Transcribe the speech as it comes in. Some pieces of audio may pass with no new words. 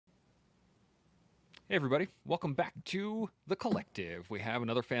Hey, everybody. Welcome back to The Collective. We have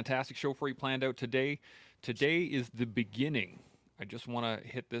another fantastic show for you planned out today. Today is the beginning. I just want to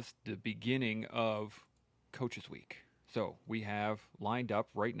hit this the beginning of Coaches Week. So we have lined up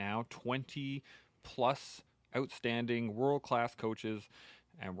right now 20 plus outstanding world class coaches,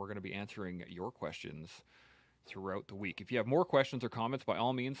 and we're going to be answering your questions throughout the week. If you have more questions or comments, by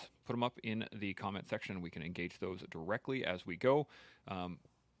all means, put them up in the comment section. We can engage those directly as we go.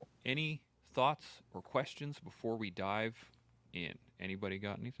 Any thoughts or questions before we dive in? Anybody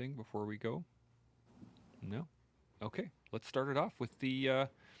got anything before we go? No? Okay, let's start it off with the.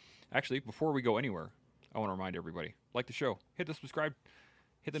 Actually, before we go anywhere, I want to remind everybody like the show, hit the subscribe,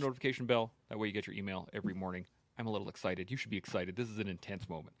 hit the notification bell. That way you get your email every morning. I'm a little excited. You should be excited. This is an intense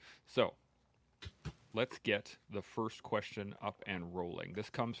moment. So, let's get the first question up and rolling. This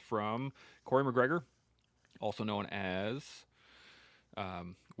comes from Corey McGregor, also known as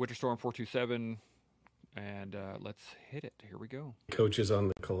Winter Storm 427, and let's hit it. Here we go. Coaches on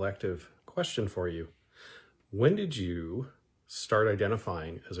the Collective. Question for you. When did you start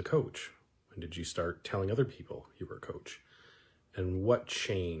identifying as a coach? When did you start telling other people you were a coach? And what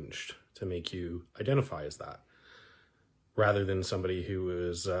changed to make you identify as that? Rather than somebody who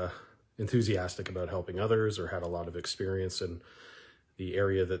is enthusiastic about helping others or had a lot of experience in the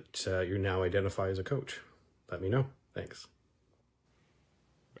area that you now identify as a coach. Let me know. Thanks.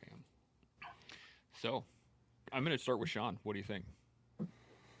 Bam. So, I'm going to start with Sean. What do you think?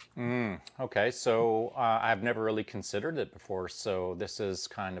 Okay, so I've never really considered it before, so this is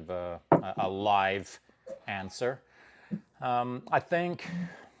kind of a live answer. I think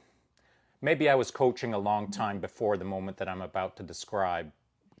maybe I was coaching a long time before the moment that I'm about to describe,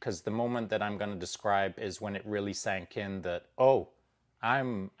 because the moment that I'm going to describe is when it really sank in that, oh,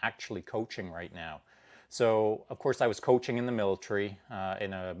 I'm actually coaching right now. So, of course, I was coaching in the military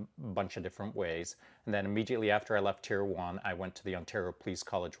in a bunch of different ways. And then immediately after I left Tier 1, I went to the Ontario Police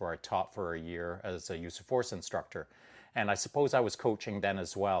College where I taught for a year as a use of force instructor. And I suppose I was coaching then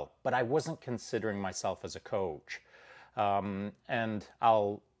as well, but I wasn't considering myself as a coach. And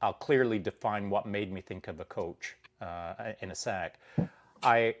I'll clearly define what made me think of a coach in a sec.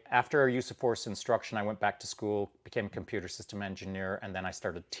 After use of force instruction, I went back to school, became a computer system engineer, and then I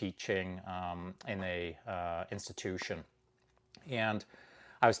started teaching in a institution. And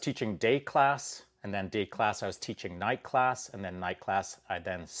I was teaching day class, and then day class I was teaching night class, and then night class I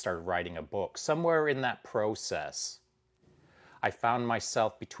then started writing a book. Somewhere in that process, I found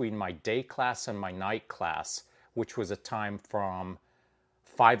myself between my day class and my night class, which was a time from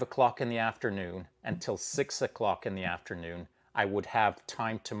 5 o'clock in the afternoon until 6 o'clock in the afternoon. I would have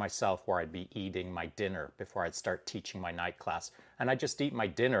time to myself where I'd be eating my dinner before I'd start teaching my night class. And I'd just eat my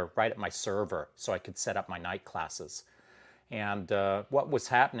dinner right at my server so I could set up my night classes. And what was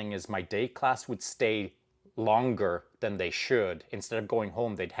happening is my day class would stay longer than they should. Instead of going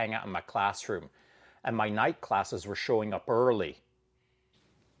home, they'd hang out in my classroom. And my night classes were showing up early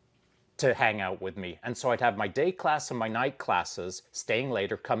to hang out with me. And so I'd have my day class and my night classes staying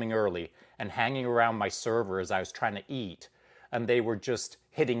later, coming early, and hanging around my server as I was trying to eat. And they were just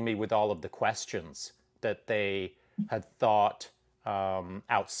hitting me with all of the questions that they had thought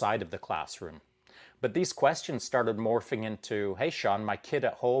outside of the classroom. But these questions started morphing into, hey, Sean, my kid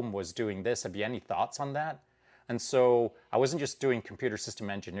at home was doing this. Have you any thoughts on that? And so I wasn't just doing computer system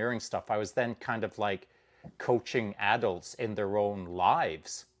engineering stuff. I was then kind of like coaching adults in their own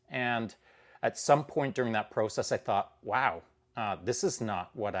lives. And at some point during that process, I thought, wow, this is not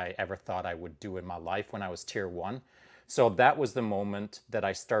what I ever thought I would do in my life when I was Tier 1. So that was the moment that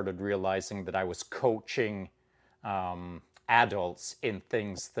I started realizing that I was coaching adults in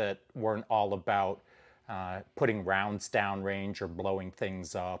things that weren't all about putting rounds downrange or blowing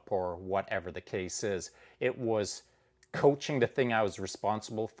things up or whatever the case is. It was coaching the thing I was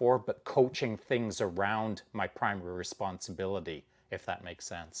responsible for, but coaching things around my primary responsibility, if that makes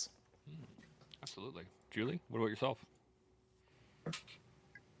sense. Absolutely. Julie, what about yourself?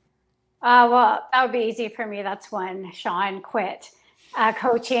 Well, that would be easy for me. That's when Sean quit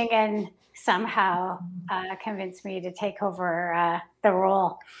coaching and somehow convinced me to take over the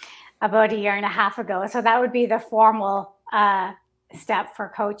role about a year and a half ago. So that would be the formal step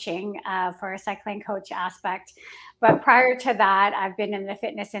for coaching for a cycling coach aspect. But prior to that, I've been in the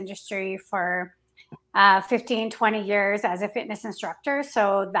fitness industry for 15, 20 years as a fitness instructor.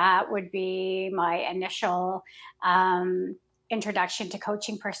 So that would be my initial introduction to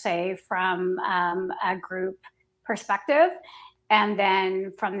coaching per se from a group perspective. And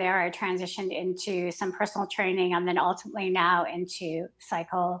then from there, I transitioned into some personal training and then ultimately now into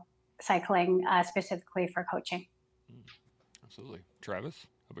cycling specifically for coaching. Absolutely. Travis,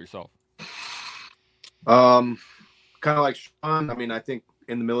 how about yourself? Kind of like Sean. I mean, I think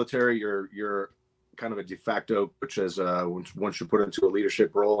in the military, you're kind of a de facto coach as once you're put into a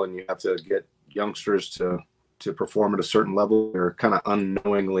leadership role and you have to get youngsters to perform at a certain level. You're kind of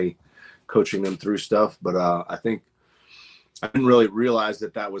unknowingly coaching them through stuff. But I think I didn't really realize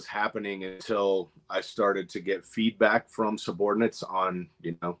that that was happening until I started to get feedback from subordinates on,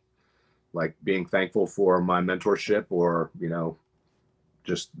 like being thankful for my mentorship, or,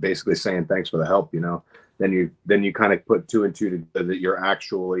 just basically saying thanks for the help. Then you kind of put two and two together, that you're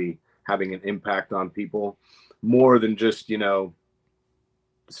actually having an impact on people more than just,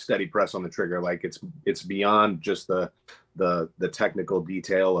 steady press on the trigger. Like it's beyond just the technical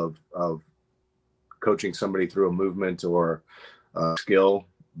detail of coaching somebody through a movement or a skill,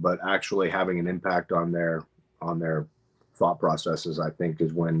 but actually having an impact on their thought processes. I think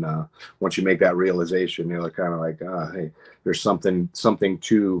is when once you make that realization, you're like, kind of like, hey, there's something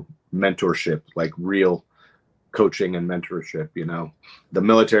to mentorship, like real coaching and mentorship. The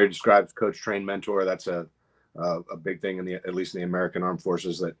military describes coach, train, mentor. That's a big thing at least in the American Armed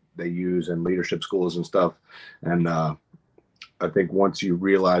Forces, that they use in leadership schools and stuff. And I think once you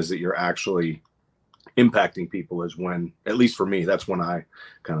realize that you're actually impacting people is when, at least for me, that's when I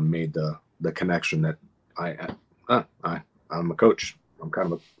kind of made the connection that I'm a coach.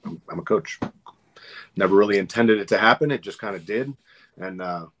 I'm a coach. Never really intended it to happen. It just kind of did. And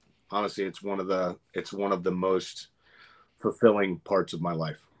honestly, it's one of the most fulfilling parts of my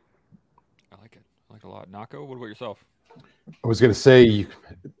life. I like it. I like it a lot. Nako, what about yourself? I was going to say,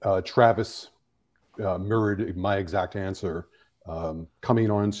 Travis mirrored my exact answer.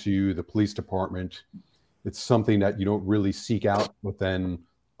 Coming onto the police department, it's something that you don't really seek out, but then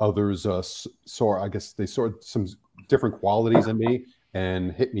others saw, I guess they saw some different qualities in me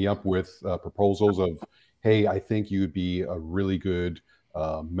and hit me up with proposals of, hey, I think you'd be a really good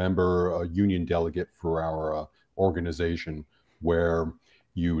member, a union delegate for our organization, where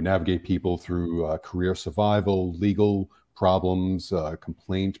you navigate people through career survival, legal problems,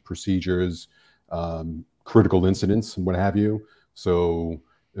 complaint procedures, critical incidents, and what have you. So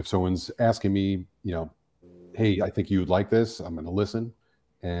if someone's asking me, hey, I think you would like this, I'm going to listen,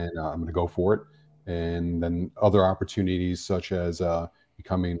 and I'm going to go for it. And then other opportunities such as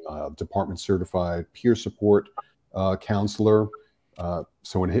becoming a department certified peer support counselor.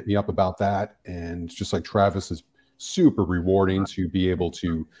 Someone hit me up about that, and just like Travis, is super rewarding to be able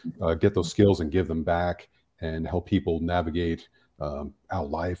to get those skills and give them back and help people navigate our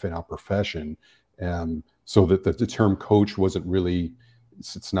life and our profession. So that the term coach wasn't really,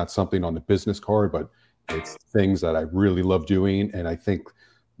 it's not something on the business card, but it's things that I really love doing. And I think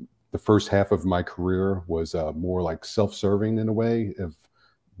the first half of my career was more like self-serving in a way of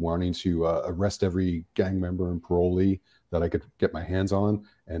wanting to arrest every gang member and parolee that I could get my hands on.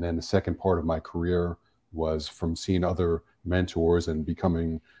 And then the second part of my career was from seeing other mentors and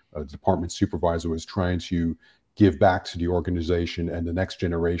becoming a department supervisor, was trying to give back to the organization and the next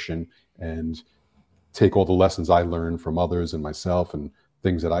generation and take all the lessons I learned from others and myself and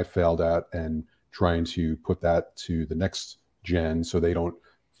things that I failed at, and trying to put that to the next gen so they don't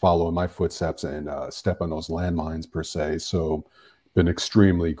follow in my footsteps and step on those landmines per se. So been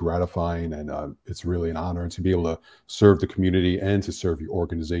extremely gratifying, and it's really an honor to be able to serve the community and to serve your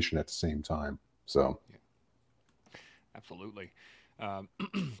organization at the same time. So Absolutely.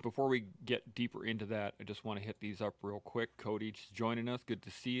 Before we get deeper into that, I just want to hit these up real quick. Cody just joining us. Good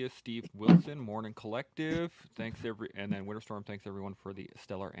to see you. Steve Wilson, Morning Collective. Thanks and then Winterstorm. Thanks everyone for the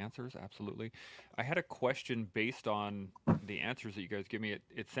stellar answers. Absolutely. I had a question based on the answers that you guys give me.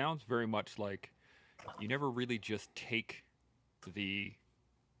 It sounds very much like you never really just take the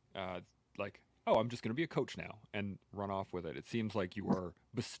like, oh, I'm just going to be a coach now and run off with it. It seems like you are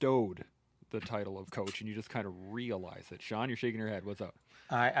bestowed the title of coach and you just kind of realize it. Sean, you're shaking your head. What's up?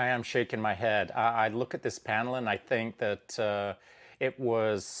 I am shaking my head. I look at this panel and I think that it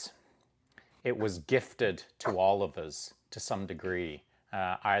was gifted to all of us to some degree,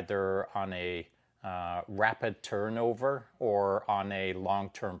 either on a rapid turnover or on a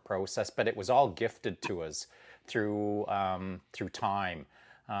long-term process. But it was all gifted to us through time.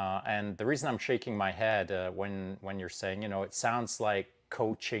 And the reason I'm shaking my head when you're saying, it sounds like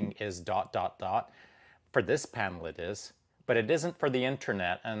coaching is ... For this panel it is, but it isn't for the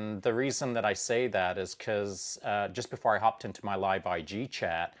internet. And the reason that I say that is because just before I hopped into my live IG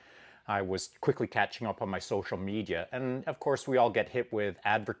chat, I was quickly catching up on my social media. And of course, we all get hit with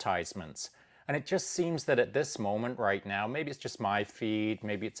advertisements. And it just seems that at this moment right now, maybe it's just my feed,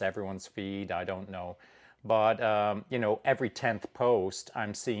 maybe it's everyone's feed, I don't know. But, every 10th post,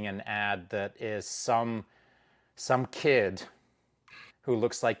 I'm seeing an ad that is some kid who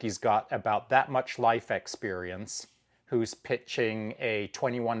looks like he's got about that much life experience, who's pitching a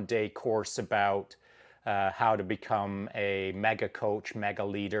 21-day course about how to become a mega coach, mega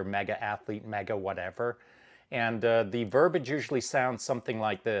leader, mega athlete, mega whatever. And the verbiage usually sounds something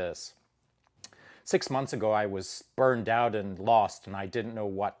like this. 6 months ago, I was burned out and lost, and I didn't know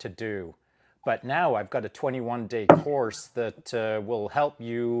what to do. But now I've got a 21-day course that will help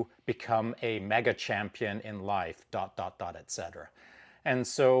you become a mega champion in life, ... etc. And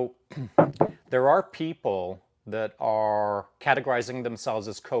so there are people that are categorizing themselves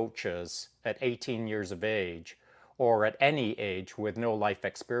as coaches at 18 years of age, or at any age with no life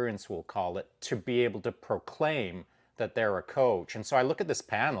experience, we'll call it, to be able to proclaim that they're a coach. And so I look at this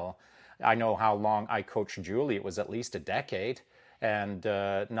panel. I know how long I coached Julie. It was at least a decade. And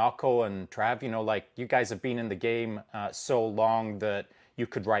Nako and Trav, you know, like, you guys have been in the game so long that you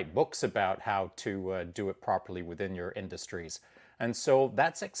could write books about how to do it properly within your industries. And so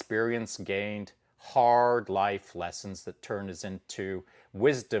that's experience gained, hard life lessons that turn us into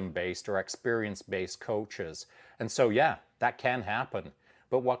wisdom-based or experience-based coaches. And so, yeah, that can happen.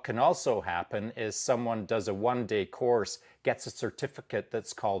 But what can also happen is someone does a one-day course, gets a certificate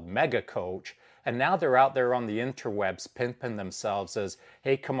that's called Mega Coach, and now they're out there on the interwebs pimping themselves as,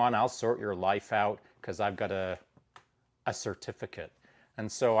 hey, come on, I'll sort your life out because I've got a certificate.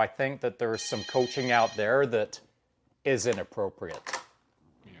 And so I think that there's some coaching out there that is inappropriate.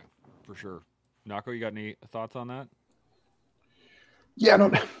 Yeah, for sure. Nako, you got any thoughts on that? Yeah,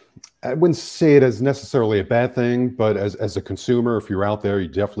 I wouldn't say it as necessarily a bad thing, but as a consumer, if you're out there, you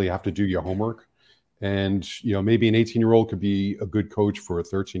definitely have to do your homework. And, you know, maybe an 18-year-old could be a good coach for a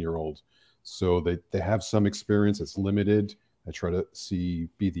 13-year-old. So they have some experience. It's limited. I try to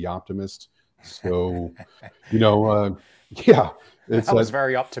be the optimist. So, you know, yeah. I was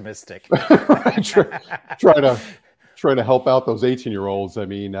very optimistic. try to help out those 18-year-olds. I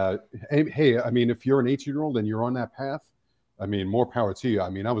mean, hey, I mean, if you're an 18-year-old and you're on that path, I mean, more power to you.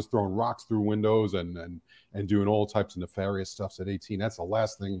 I mean, I was throwing rocks through windows and doing all types of nefarious stuff at 18. That's the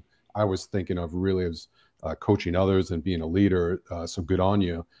last thing I was thinking of, really, is coaching others and being a leader. So good on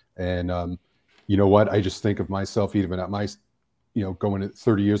you. And you know what? I just think of myself, even at my, you know, going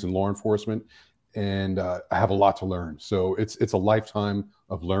 30 years in law enforcement, and I have a lot to learn. So it's a lifetime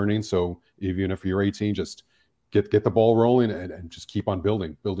of learning. So even if you're 18, just get the ball rolling and just keep on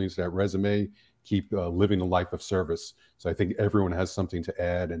building to that resume. Keep living a life of service. So I think everyone has something to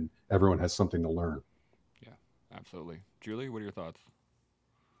add and everyone has something to learn. Yeah, absolutely. Julie, what are your thoughts?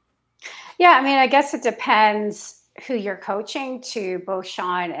 Yeah, I mean, I guess it depends who you're coaching, to both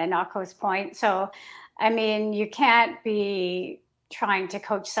Sean and Nako's point. So, I mean, you can't be trying to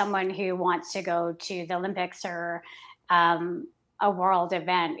coach someone who wants to go to the Olympics or a world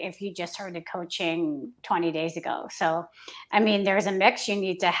event if you just started coaching 20 days ago. So, I mean, there's a mix. You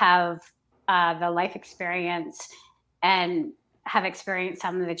need to have the life experience and have experienced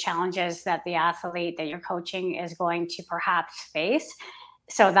some of the challenges that the athlete that you're coaching is going to perhaps face.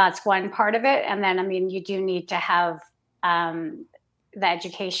 So that's one part of it. And then, I mean, you do need to have the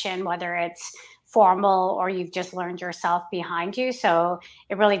education, whether it's formal or you've just learned yourself, behind you. So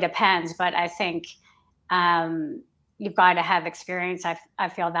it really depends. But I think you've got to have experience. I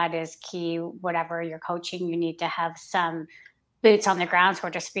feel that is key. Whatever you're coaching, you need to have some boots on the ground, so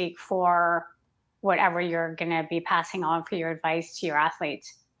to speak, for whatever you're going to be passing on for your advice to your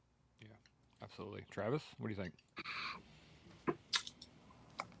athletes. Yeah, absolutely. Travis, what do you think?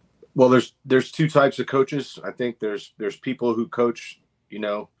 Well, there's two types of coaches. I think there's people who coach, you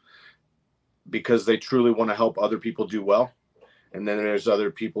know, because they truly want to help other people do well. And then there's other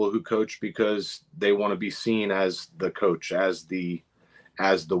people who coach because they want to be seen as the coach, as the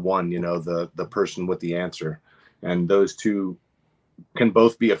one, you know, the person with the answer. And those two can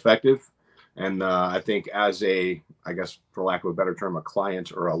both be effective. And I think as I guess, for lack of a better term, a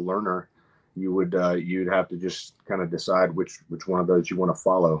client or a learner, you'd have to just kind of decide which one of those you want to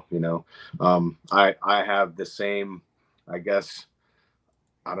follow. You know, I have the same, I guess,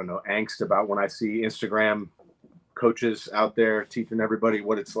 I don't know, angst about when I see Instagram coaches out there teaching everybody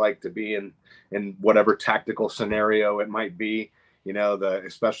what it's like to be in whatever tactical scenario it might be. You know,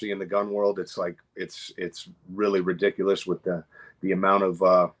 especially in the gun world, it's like it's really ridiculous with the amount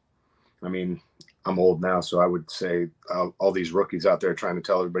of I mean, I'm old now, so I would say all these rookies out there trying to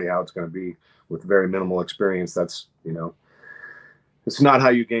tell everybody how it's going to be with very minimal experience. That's, you know, it's not how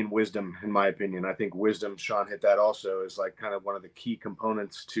you gain wisdom, in my opinion. I think wisdom, Sean hit that also, is like kind of one of the key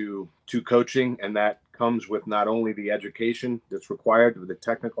components to coaching. And that comes with not only the education that's required, the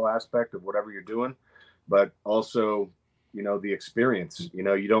technical aspect of whatever you're doing, but also, you know, the experience. You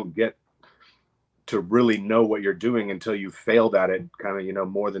know, you don't get to really know what you're doing until you failed at it, kind of, you know,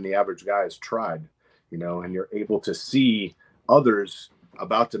 more than the average guy has tried, you know, and you're able to see others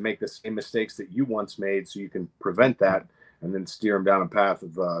about to make the same mistakes that you once made, so you can prevent that and then steer them down a path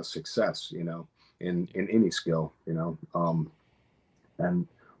of success, you know, in any skill, you know. And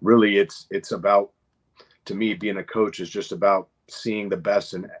really it's about, to me, being a coach is just about seeing the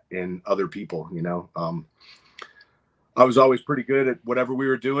best in other people, you know. I was always pretty good at whatever we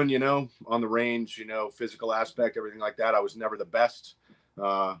were doing, you know, on the range, you know, physical aspect, everything like that. I was never the best.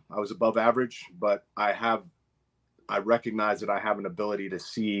 I was above average, but I recognize that I have an ability to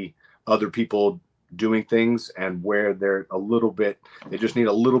see other people doing things and where they just need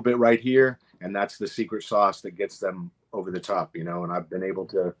a little bit right here. And that's the secret sauce that gets them over the top, you know. And I've been able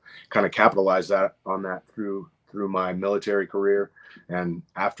to kind of capitalize on that through my military career and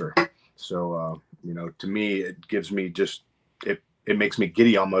after. So, you know, to me, it gives me just, it makes me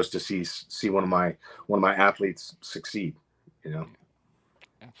giddy almost to see one of my athletes succeed, you know.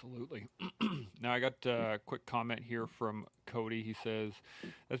 Absolutely. Now I got a quick comment here from Cody. He says,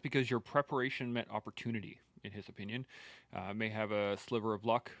 that's because your preparation met opportunity, in his opinion. May have a sliver of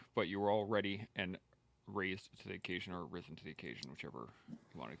luck, but you were all ready and raised to the occasion, or risen to the occasion, whichever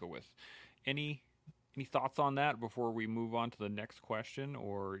you want to go with. Any thoughts on that before we move on to the next question,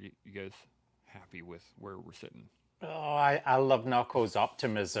 or you guys happy with where we're sitting? Oh, I love Nako's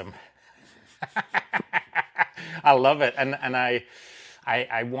optimism. I love it. And I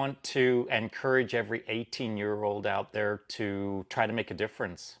want to encourage every 18-year-old out there to try to make a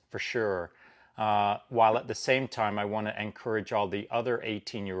difference, for sure. While at the same time, I want to encourage all the other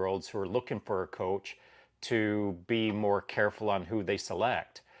 18-year-olds who are looking for a coach to be more careful on who they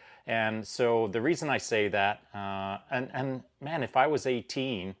select. And so the reason I say that, and man, if I was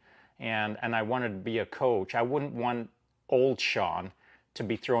 18 and I wanted to be a coach, I wouldn't want old Sean to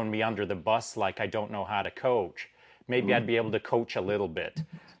be throwing me under the bus like I don't know how to coach. Maybe I'd be able to coach a little bit.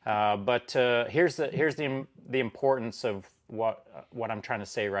 But here's the importance of what I'm trying to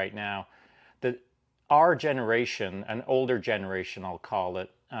say right now. That our generation, an older generation, I'll call it,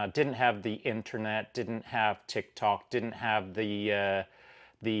 didn't have the internet, didn't have TikTok, didn't have the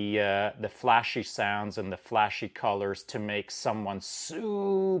flashy sounds and the flashy colors to make someone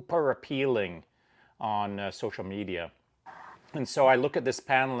super appealing on social media. And so I look at this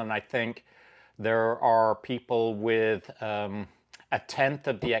panel and I think there are people with a tenth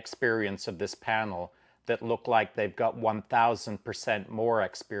of the experience of this panel that look like they've got 1,000% more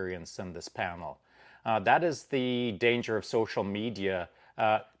experience than this panel. That is the danger of social media.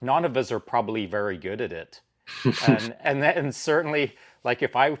 None of us are probably very good at it. and certainly, like,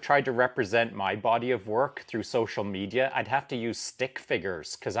 if I tried to represent my body of work through social media, I'd have to use stick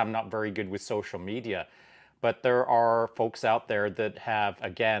figures because I'm not very good with social media. But there are folks out there that have,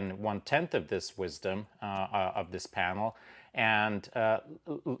 again, 1/10 of this wisdom of this panel. And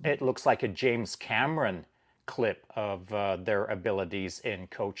it looks like a James Cameron clip of their abilities in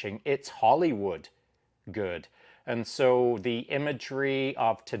coaching. It's Hollywood good. And so the imagery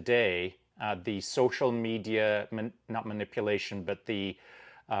of today, the social media, not manipulation, but the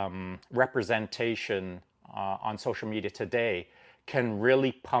representation on social media today can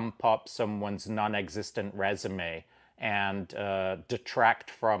really pump up someone's non-existent resume and detract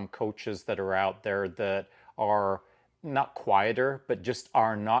from coaches that are out there that are not quieter, but just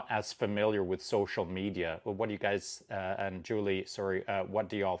are not as familiar with social media. Well, what do you guys, and Julie, sorry, what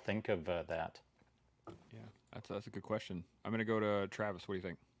do you all think of that? Yeah, that's a good question. I'm going to go to Travis. What do you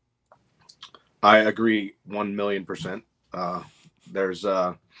think? I agree 1,000,000%. I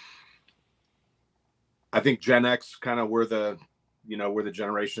think Gen X kind of we're the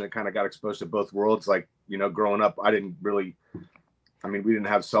generation that kind of got exposed to both worlds. Like, you know, growing up, we didn't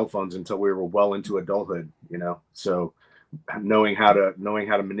have cell phones until we were well into adulthood, you know. So knowing how to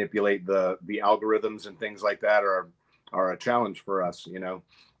manipulate the algorithms and things like that are a challenge for us, you know.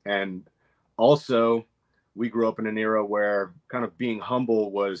 And also, we grew up in an era where kind of being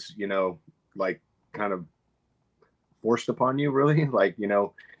humble was, you know, like kind of forced upon you, really. Like, you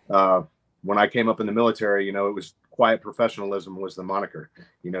know, when I came up in the military, you know, it was quiet professionalism was the moniker.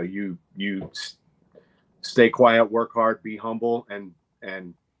 You know, you stay quiet, work hard, be humble,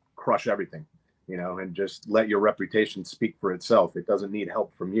 and crush everything, you know, and just let your reputation speak for itself. It doesn't need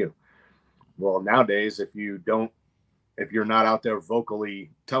help from you. Well, nowadays, if you're not out there vocally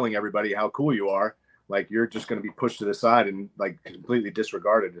telling everybody how cool you are, like, you're just going to be pushed to the side and like completely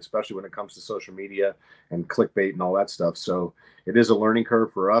disregarded, especially when it comes to social media and clickbait and all that stuff. So it is a learning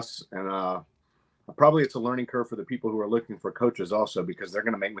curve for us. And probably it's a learning curve for the people who are looking for coaches also, because they're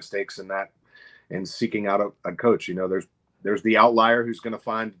going to make mistakes in that and seeking out a coach. You know, there's there's the outlier who's going to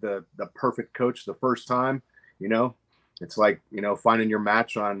find the perfect coach the first time. You know, it's like, you know, finding your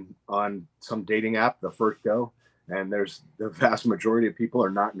match on some dating app the first go. And there's the vast majority of people are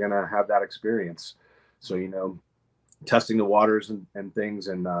not going to have that experience. So, you know, testing the waters and things,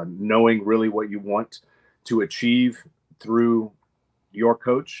 and knowing really what you want to achieve through your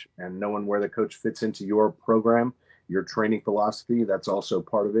coach, and knowing where the coach fits into your program, your training philosophy, that's also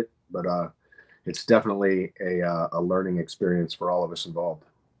part of it. But it's definitely a learning experience for all of us involved.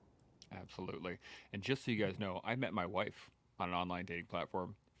 Absolutely. And just so you guys know, I met my wife on an online dating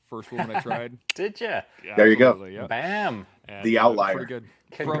platform. First woman I tried. Did you? Yeah, There you go. absolutely, yeah. Bam. And, The it was outlier. pretty good.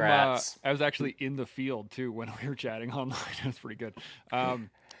 Congrats. I was actually in the field too when we were chatting online. It was pretty good.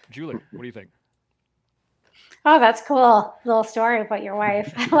 Julie, what do you think? Oh, that's cool. Little story about your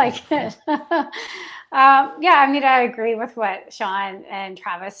wife. I like it. Yeah, I mean, I agree with what Sean and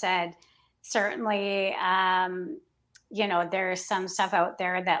Travis said. Certainly, you know, there's some stuff out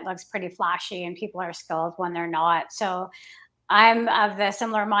there that looks pretty flashy and people are skilled when they're not. So I'm of the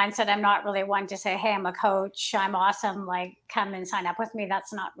similar mindset. I'm not really one to say, hey, I'm a coach, I'm awesome, like come and sign up with me.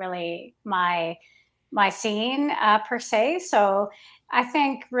 That's not really my scene per se. So I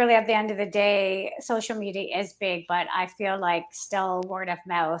think really at the end of the day, social media is big, but I feel like still word of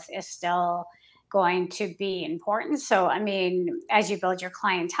mouth is still going to be important. So, I mean, as you build your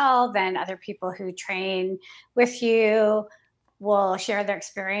clientele, then other people who train with you will share their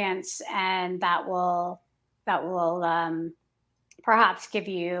experience, and that will perhaps give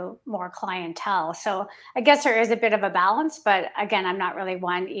you more clientele. So I guess there is a bit of a balance, but again, I'm not really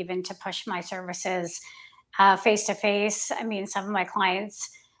one even to push my services face to face. I mean, some of my clients,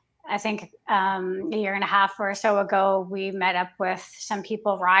 I think a year and a half or so ago, we met up with some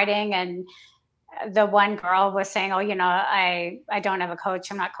people riding, and the one girl was saying, "Oh, you know, I don't have a coach.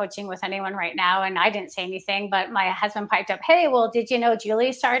 I'm not coaching with anyone right now." And I didn't say anything, but my husband piped up, "Hey, well, did you know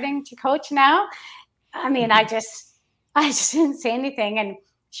Julie's starting to coach now?" I mean, I just didn't say anything. And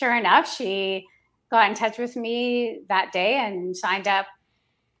sure enough, she got in touch with me that day and signed up,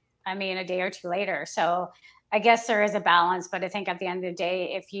 I mean, a day or two later. So I guess there is a balance, but I think at the end of the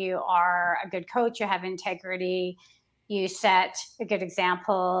day, if you are a good coach, you have integrity, you set a good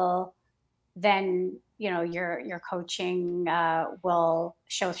example, then you know your coaching will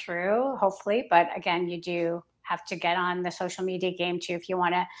show through, hopefully. But again, you do have to get on the social media game too if you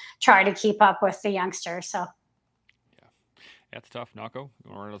want to try to keep up with the youngsters. So Yeah, that's tough. Nako,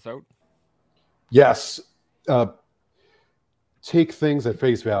 you want to run us out? Yes. Take things at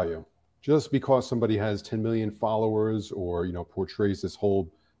face value. Just because somebody has 10 million followers or, you know, portrays this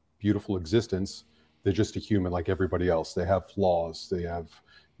whole beautiful existence, they're just a human like everybody else. They have flaws. They have,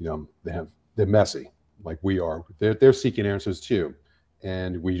 you know, they're messy like we are. They're seeking answers too.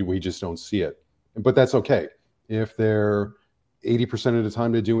 And we just don't see it. But that's okay. If they're 80% of the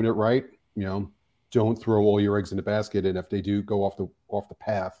time they're doing it right, you know, don't throw all your eggs in the basket. And if they do go off the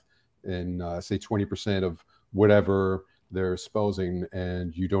path and say 20% of whatever they're espousing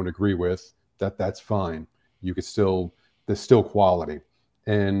and you don't agree with, that's fine. You could still, there's still quality.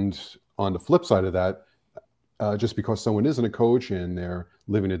 And on the flip side of that, just because someone isn't a coach and they're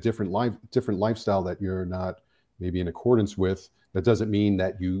living a different lifestyle that you're not maybe in accordance with, that doesn't mean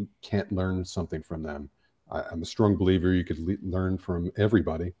that you can't learn something from them. I'm a strong believer you could learn from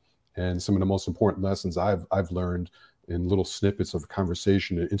everybody. And some of the most important lessons I've learned in little snippets of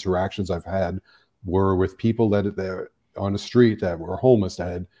conversation and interactions I've had were with people that they're on the street that were homeless,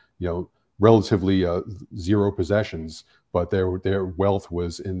 that had, you know, relatively zero possessions, but their wealth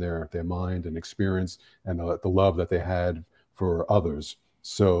was in their mind and experience and the love that they had for others.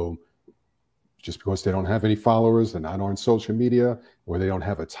 So just because they don't have any followers, they're not on social media, or they don't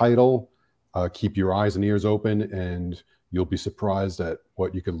have a title, keep your eyes and ears open, and you'll be surprised at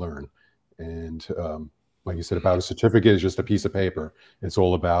what you can learn. And like you said, about a certificate is just a piece of paper. It's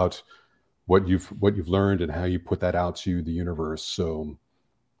all about what you've learned and how you put that out to the universe. So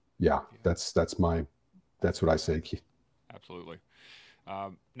yeah, that's what I say. Absolutely.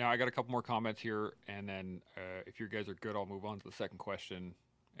 Now I got a couple more comments here, and then if you guys are good, I'll move on to the second question.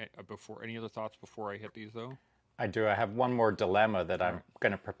 Before any other thoughts before I hit these though? I do. I have one more dilemma that I'm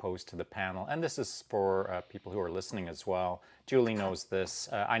going to propose to the panel, and this is for people who are listening as well. Julie knows this.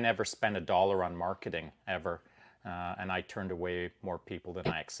 I never spent $1 on marketing ever, and I turned away more people than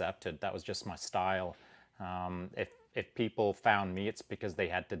I accepted. That was just my style. If people found me, it's because they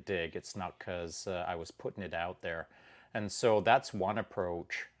had to dig. It's not because I was putting it out there. And so that's one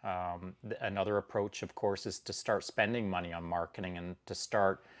approach. Another approach, of course, is to start spending money on marketing and to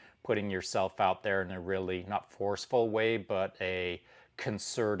start putting yourself out there in a really not forceful way, but a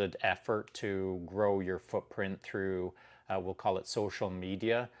concerted effort to grow your footprint through we'll call it social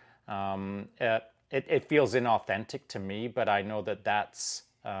media. It feels inauthentic to me, but I know that that's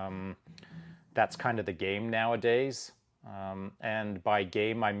kind of the game nowadays. And by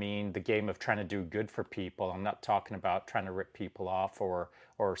game, I mean the game of trying to do good for people. I'm not talking about trying to rip people off or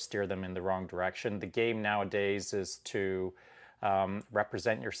steer them in the wrong direction. The game nowadays is to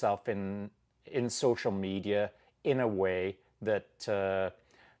represent yourself in social media in a way that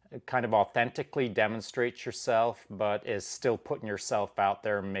kind of authentically demonstrates yourself, but is still putting yourself out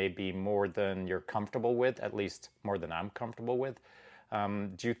there maybe more than you're comfortable with, at least more than I'm comfortable with.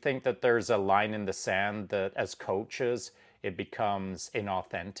 Do you think that there's a line in the sand that as coaches it becomes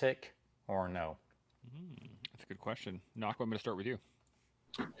inauthentic, or no? That's a good question. Knock, I'm going to start with you.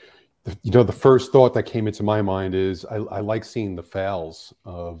 You know, the first thought that came into my mind is I like seeing the fails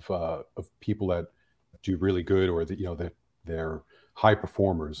of people that do really good, or that, you know, that they're high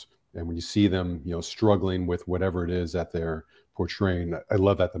performers. And when you see them, you know, struggling with whatever it is that they're portraying, I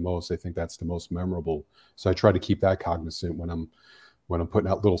love that the most. I think that's the most memorable. So I try to keep that cognizant when I'm putting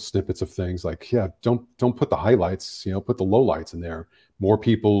out little snippets of things. Like, yeah, don't put the highlights, you know, put the lowlights in there. More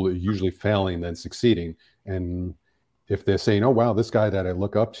people are usually failing than succeeding. And if they're saying, oh, wow, this guy that I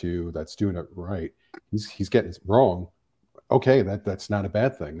look up to that's doing it right, he's getting it wrong. Okay, that's not a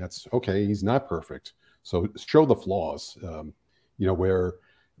bad thing. That's okay. He's not perfect. So show the flaws, you know, where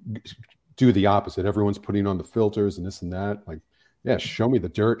do the opposite. Everyone's putting on the filters and this and that. Like, yeah, show me the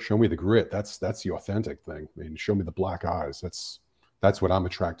dirt, show me the grit. That's the authentic thing. I mean, show me the black eyes. That's what I'm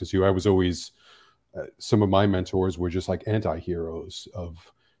attracted to. I was always, some of my mentors were just like anti-heroes of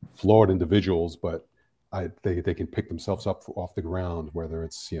flawed individuals, but they can pick themselves up off the ground, whether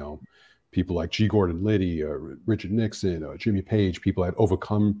it's, you know, people like G. Gordon Liddy or Richard Nixon or Jimmy Page, people that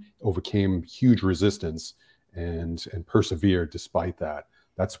overcame huge resistance and persevered despite that.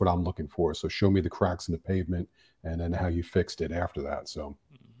 That's what I'm looking for. So show me the cracks in the pavement and then how you fixed it after that. So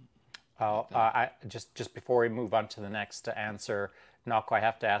I just before we move on to the next answer, Nako, I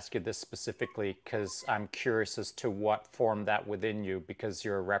have to ask you this specifically because I'm curious as to what formed that within you, because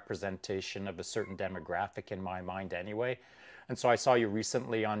you're a representation of a certain demographic in my mind anyway. And so I saw you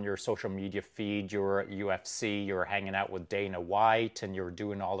recently on your social media feed, you were at UFC, you were hanging out with Dana White, and you were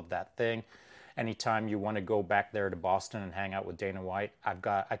doing all of that thing. Anytime you want to go back there to Boston and hang out with Dana White,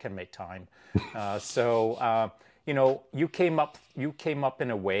 I can make time. You know, you came up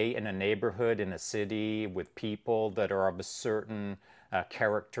in a way in a neighborhood, in a city with people that are of a certain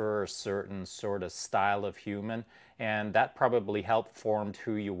character, a certain sort of style of human, and that probably helped formed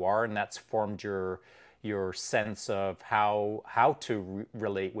who you are, and that's formed your sense of how to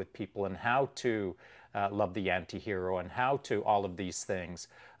relate with people and how to love the anti-hero and how to all of these things.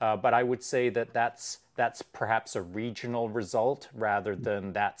 But I would say that that's perhaps a regional result rather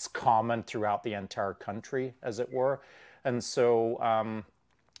than that's common throughout the entire country, as it were. And so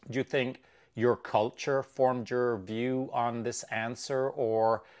do you think your culture formed your view on this answer,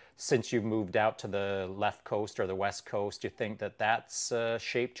 or since you moved out to the left coast or the west coast, do you think that that's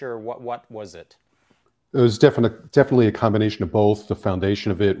shaped your, what was it? it was definitely a combination of both. The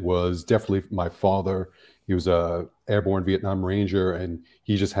foundation of it was definitely my father. He was a airborne Vietnam Ranger, and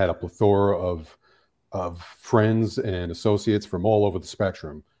he just had a plethora of friends and associates from all over the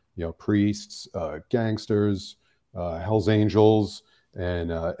spectrum. You know, priests, gangsters, Hell's Angels,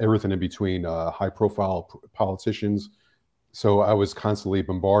 and everything in between, high-profile politicians. So I was constantly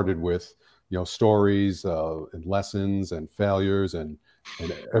bombarded with, you know, stories and lessons and failures and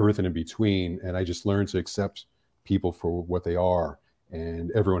everything in between. And I just learned to accept people for what they are.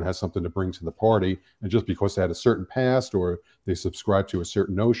 And everyone has something to bring to the party. And just because they had a certain past or they subscribe to a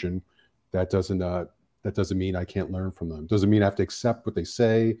certain notion, that doesn't mean I can't learn from them. Doesn't mean I have to accept what they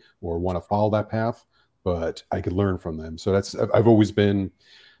say or want to follow that path, but I could learn from them. So I've always been,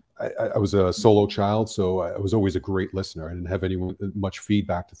 I was a solo child, so I was always a great listener. I didn't have anyone much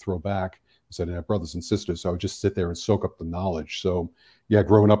feedback to throw back. So I didn't have brothers and sisters, so I would just sit there and soak up the knowledge. So yeah,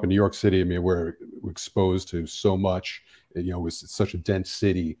 growing up in New York City, I mean, we're exposed to so much. You know, it's such a dense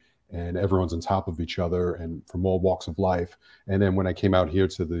city, and everyone's on top of each other, and from all walks of life. And then when I came out here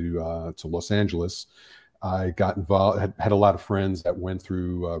to Los Angeles, I got involved. Had a lot of friends that went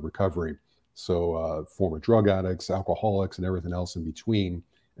through recovery, so former drug addicts, alcoholics, and everything else in between.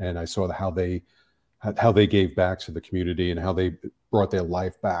 And I saw how they gave back to the community and how they brought their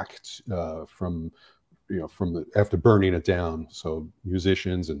life back from after burning it down. So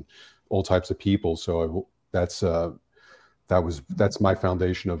musicians and all types of people. So that's my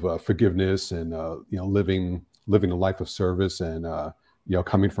foundation of forgiveness and living a life of service and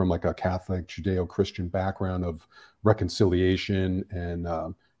coming from like a Catholic Judeo-Christian background of reconciliation and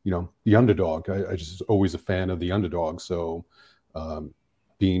the underdog. I just always a fan of the underdog. So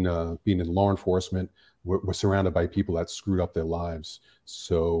being in law enforcement, we're surrounded by people that screwed up their lives.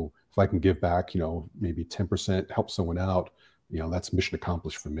 So if I can give back, maybe 10%, help someone out, that's mission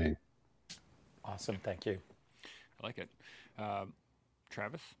accomplished for me. Awesome. Thank you. I like it.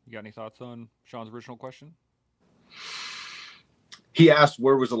 Travis, you got any thoughts on Sean's original question? He asked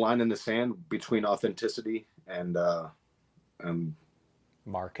where was the line in the sand between authenticity and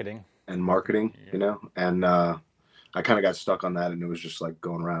marketing. Yeah. And I kind of got stuck on that, and it was just like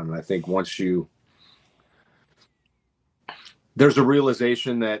going around. And I think there's a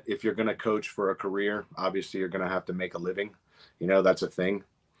realization that if you're going to coach for a career, obviously you're going to have to make a living. That's a thing.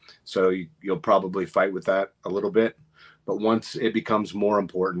 So you'll probably fight with that a little bit. But once it becomes more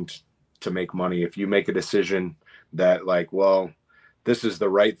important to make money, if you make a decision that like, well, this is the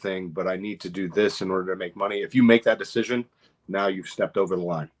right thing, but I need to do this in order to make money. If you make that decision, now you've stepped over the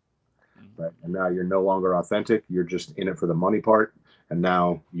line. Right? And now you're no longer authentic. You're just in it for the money part. And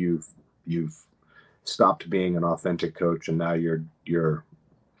now you've stopped being an authentic coach. And now you're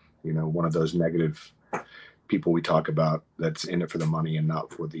one of those negative people we talk about that's in it for the money and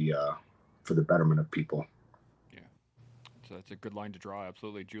not for the betterment of people. Yeah. So that's a good line to draw.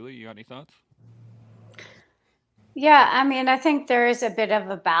 Absolutely. Julie, you got any thoughts? Yeah, I mean, I think there is a bit of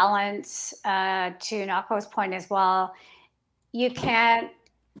a balance to Nako's point as well. You're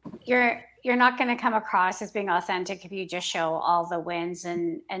not going to come across as being authentic if you just show all the wins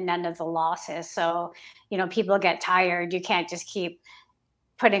and none of the losses. So, people get tired. You can't just keep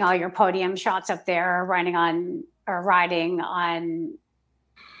putting all your podium shots up there, riding on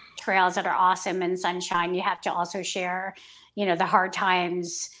trails that are awesome and sunshine. You have to also share, the hard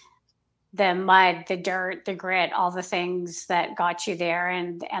times, the mud, the dirt, the grit, all the things that got you there,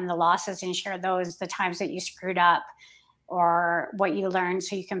 and the losses, and share those, the times that you screwed up or what you learned,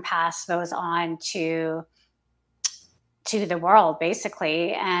 so you can pass those on to the world,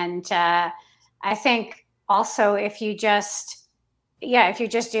 basically. And I think also if you're just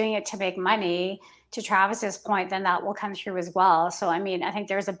doing it to make money, to Travis's point, then that will come through as well. So, I mean, I think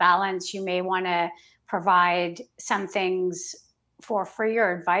there's a balance. You may want to provide some things for free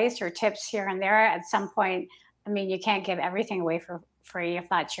or advice or tips here and there at some point. I mean, you can't give everything away for free if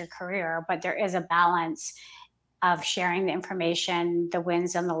that's your career, but there is a balance of sharing the information, the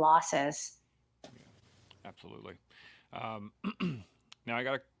wins and the losses. Yeah, absolutely. Now I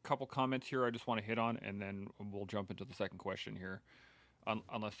got a couple comments here I just want to hit on, and then we'll jump into the second question here,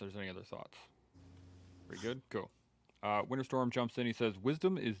 unless there's any other thoughts. Very good. Go. Winterstorm jumps in. He says,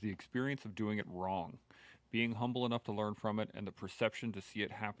 wisdom is the experience of doing it wrong, being humble enough to learn from it, and the perception to see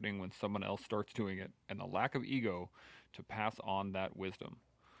it happening when someone else starts doing it, and the lack of ego to pass on that wisdom.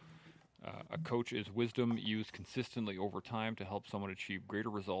 A coach is wisdom used consistently over time to help someone achieve greater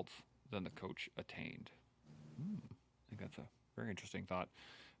results than the coach attained. I think that's a very interesting thought.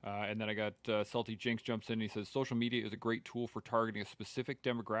 And then I got Salty Jinx jumps in and he says, social media is a great tool for targeting a specific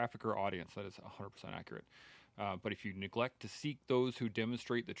demographic or audience. That is 100% accurate. But if you neglect to seek those who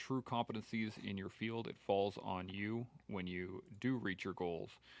demonstrate the true competencies in your field, it falls on you when you do reach your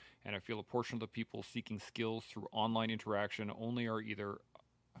goals. And I feel a portion of the people seeking skills through online interaction only are either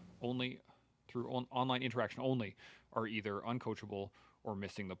uncoachable or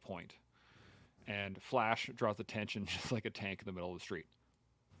missing the point. And Flash draws attention just like a tank in the middle of the street.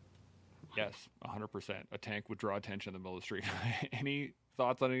 Yes, 100%. A tank would draw attention in the middle of the street. Any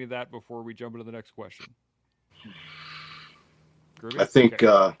thoughts on any of that before we jump into the next question? Groovy? I think,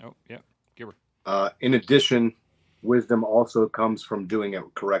 okay. Give her. In addition, wisdom also comes from doing it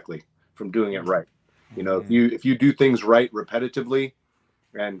correctly, from doing it right. If you do things right repetitively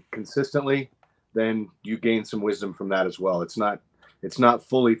and consistently, then you gain some wisdom from that as well. It's not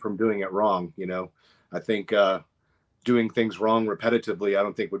fully from doing it wrong. I think doing things wrong repetitively, I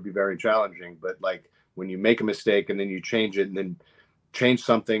don't think would be very challenging. But like when you make a mistake and then you change it and then change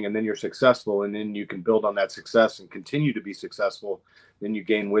something and then you're successful and then you can build on that success and continue to be successful, then you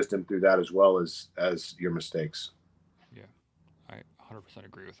gain wisdom through that as well as your mistakes. Yeah, I 100%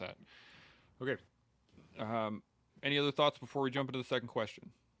 agree with that. Okay. Any other thoughts before we jump into the second question?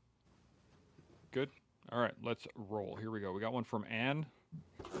 Good. All right, let's roll. Here we go. We got one from Anne.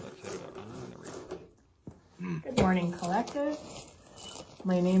 Let's hit it up. There we go. Good morning, collective.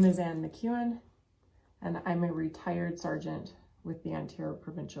 My name is Anne McEwen, and I'm a retired sergeant with the Ontario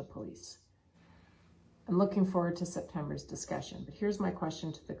Provincial Police. I'm looking forward to September's discussion, but here's my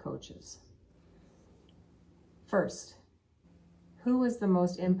question to the coaches. First, who was the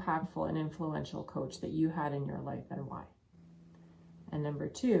most impactful and influential coach that you had in your life and why? And number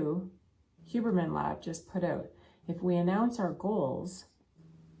two, Huberman Lab just put out, if we announce our goals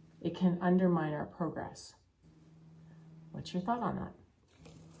it can undermine our progress. What's your thought on that?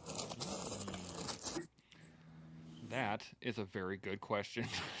 That is a very good question.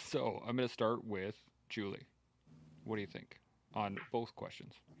 So I'm going to start with Julie. What do you think on both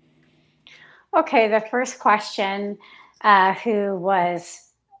questions? Okay, the first question, who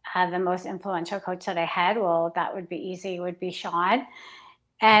was the most influential coach that I had? Well, that would be easy, would be Sean.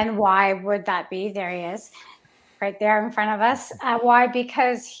 And why would that be? There he is, right there in front of us. Why?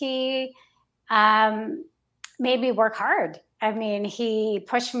 Because he made me work hard. I mean, he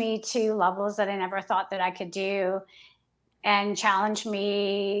pushed me to levels that I never thought that I could do, and challenged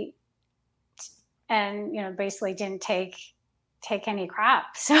me, and basically didn't take any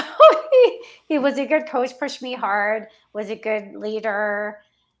crap. So he was a good coach, pushed me hard, was a good leader,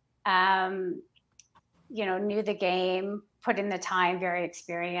 knew the game, put in the time, very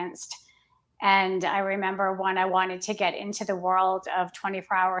experienced. And I remember when I wanted to get into the world of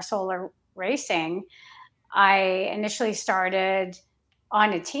 24-hour solar racing, I initially started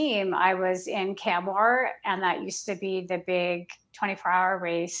on a team. I was in Canmore, and that used to be the big 24-hour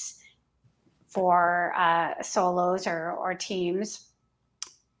race for solos or teams.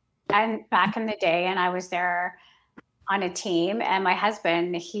 And back in the day, and I was there on a team, and my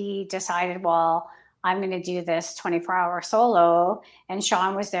husband, he decided, well, I'm going to do this 24-hour solo. And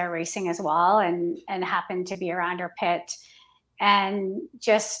Sean was there racing as well, and happened to be around our pit. And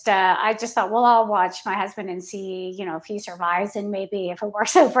I just thought, well, I'll watch my husband and see, if he survives, and maybe if it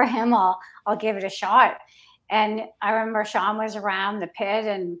works out for him, I'll give it a shot. And I remember Sean was around the pit,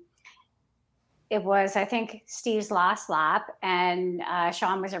 and it was, I think, Steve's last lap, and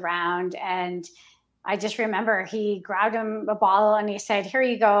Sean was around, and I just remember he grabbed him a bottle and he said, "Here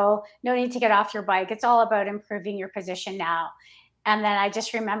you go. No need to get off your bike. It's all about improving your position now." And then I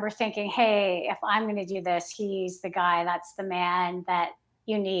just remember thinking, hey, if I'm going to do this, he's the guy, that's the man that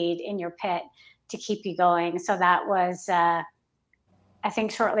you need in your pit to keep you going. So that was, I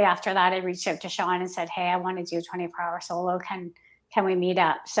think shortly after that, I reached out to Sean and said, hey, I want to do a 24-hour solo. Can we meet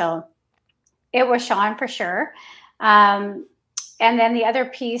up? So it was Sean for sure. And then the other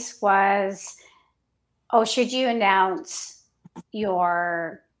piece was, should you announce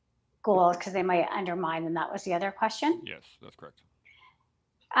your goals because they might undermine them? That was the other question. Yes, that's correct.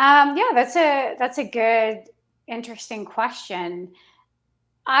 Yeah, that's a good, interesting question.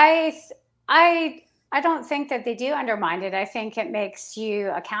 I don't think that they do undermine it. I think it makes you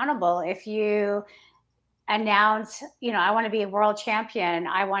accountable if you announce, I want to be a world champion.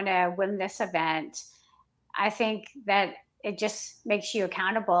 I want to win this event. I think that it just makes you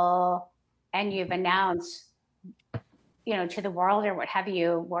accountable, and you've announced, to the world or what have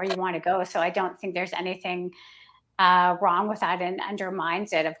you, where you want to go. So I don't think there's anything wrong with that and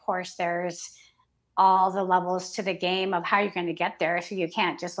undermines it. Of course, there's all the levels to the game of how you're going to get there. So you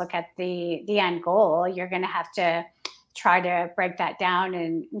can't just look at the end goal. You're going to have to try to break that down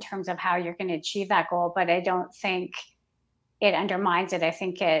in terms of how you're going to achieve that goal. But I don't think it undermines it. I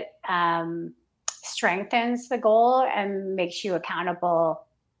think it strengthens the goal and makes you accountable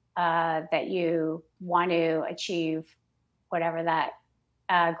that you want to achieve whatever that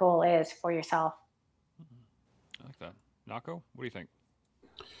goal is for yourself. I like that. Nako, what do you think?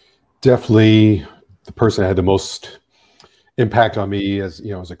 Definitely the person that had the most impact on me as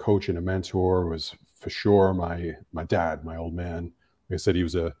a coach and a mentor was for sure my dad, my old man. Like I said, he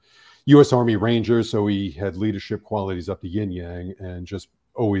was a U.S. Army Ranger, so he had leadership qualities up to yin yang, and just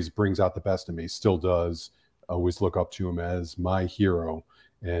always brings out the best in me. Still does. I always look up to him as my hero.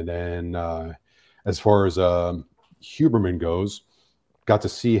 And then as far as Huberman goes, got to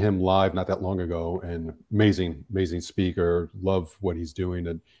see him live not that long ago, and amazing speaker. Love what he's doing,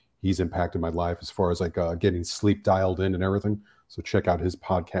 and he's impacted my life as far as like getting sleep dialed in and everything. So check out his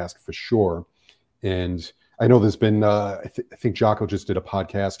podcast for sure. And I know there's been, I think Jocko just did a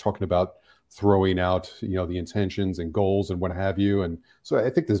podcast talking about throwing out, the intentions and goals and what have you. And so I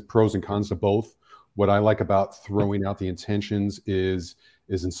think there's pros and cons to both. What I like about throwing out the intentions is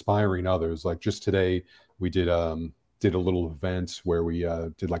inspiring others. Like just today, we did a little event where we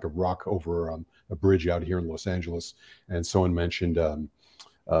did like a rock over a bridge out here in Los Angeles, and someone mentioned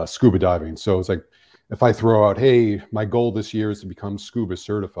scuba diving. So it's like, if I throw out, hey, my goal this year is to become scuba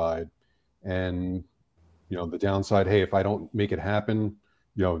certified, and the downside, hey, if I don't make it happen,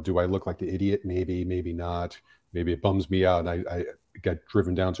 do I look like the idiot? Maybe not. Maybe it bums me out and I get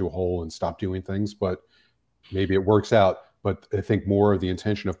driven down to a hole and stop doing things, but maybe it works out. But I think more of the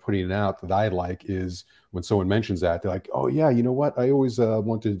intention of putting it out that I like is when someone mentions that, they're like, oh yeah, you know what? I always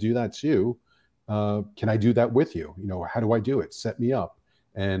wanted to do that too. Can I do that with you? How do I do it? Set me up.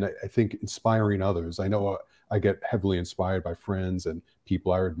 And I think inspiring others. I know I get heavily inspired by friends and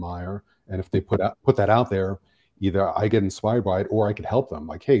people I admire. And if they put that out there, either I get inspired by it or I could help them.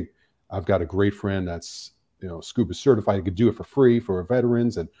 Like, hey, I've got a great friend that's, scuba certified. I could do it for free for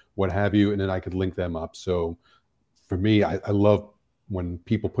veterans and what have you. And then I could link them up. So for me, I love when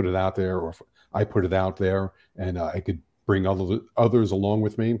people put it out there, or if I put it out there and I could bring others along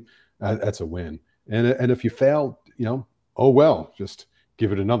with me. That's a win. And if you fail, oh well, just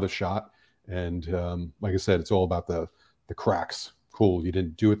give it another shot. And like I said, it's all about the cracks. Cool, you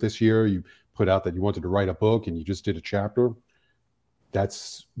didn't do it this year. You put out that you wanted to write a book and you just did a chapter.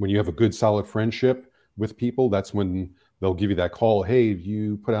 That's when you have a good, solid friendship with people. That's when they'll give you that call. Hey,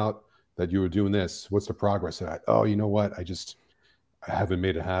 you put out that you were doing this. What's the progress? Oh, you know what? I haven't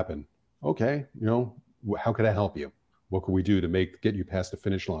made it happen. Okay, how could I help you? What could we do to get you past the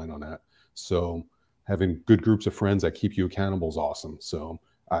finish line on that? So having good groups of friends that keep you accountable is awesome. So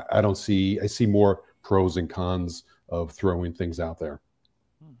I see more pros and cons of throwing things out there.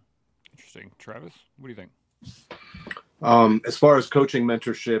 Interesting. Travis, what do you think? As far as coaching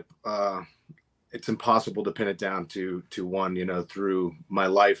mentorship, it's impossible to pin it down to one, through my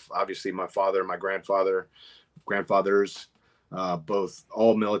life. Obviously my father, my grandfathers, both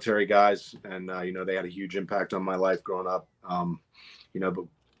all military guys. And, they had a huge impact on my life growing up. But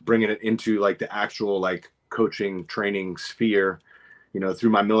bringing it into like the actual, like coaching training sphere, through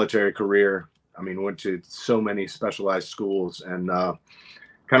my military career, went to so many specialized schools, and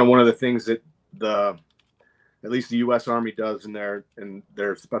kind of one of the things that at least the U.S. Army does in their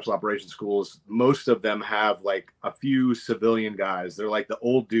special operations schools, most of them have like a few civilian guys. They're like the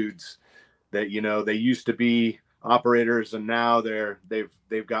old dudes that, they used to be operators, and now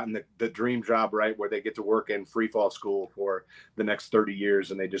they've gotten the dream job, right, where they get to work in free fall school for the next 30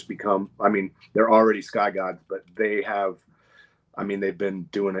 years, and they just become, they're already sky gods, but they've been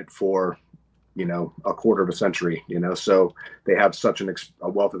doing it for a quarter of a century, so they have such a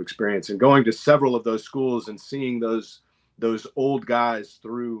wealth of experience. And going to several of those schools and seeing those old guys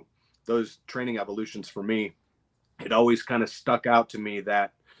through those training evolutions, for me, it always kind of stuck out to me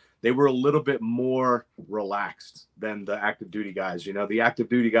that they were a little bit more relaxed than the active duty guys. The active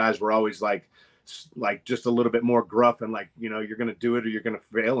duty guys were always like just a little bit more gruff and like, you're going to do it or you're going to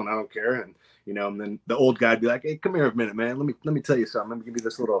fail, and I don't care. And, and then the old guy'd be like, hey, come here a minute, man. Let me tell you something. Let me give you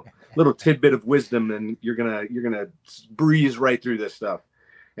this little tidbit of wisdom, and you're going to breeze right through this stuff.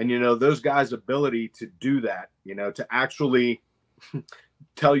 And, those guys' ability to do that, to actually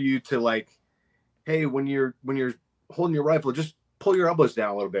tell you to like, hey, when you're holding your rifle, just pull your elbows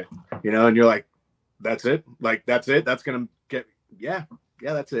down a little bit, and you're like, that's it. Like, that's it. That's going to get, yeah,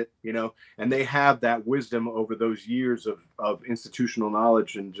 that's it. And they have that wisdom over those years of institutional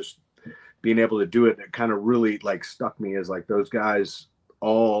knowledge and just being able to do it. That kind of really like stuck me as like, those guys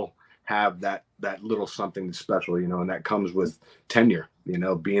all have that little something special, and that comes with tenure,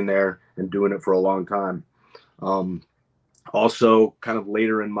 being there and doing it for a long time. Also kind of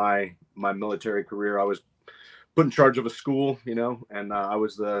later in my military career, I was put in charge of a school, and I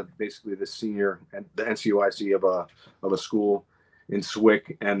was basically the senior at the NCOIC of a school in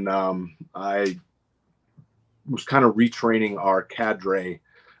SWIC. And I was kind of retraining our cadre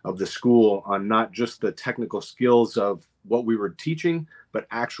of the school on not just the technical skills of what we were teaching, but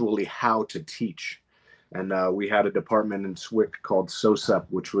actually how to teach. And we had a department in SWIC called Sept,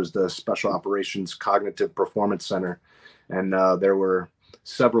 which was the Special Operations Cognitive Performance Center. And there were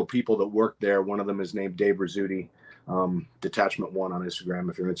several people that worked there. One of them is named Dave Rizzuti, Detachment 1 on Instagram,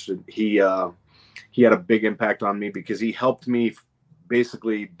 if you're interested. He had a big impact on me because he helped me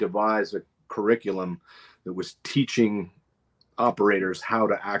basically devise a curriculum that was teaching operators how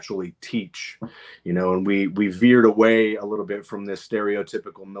to actually teach, and we veered away a little bit from this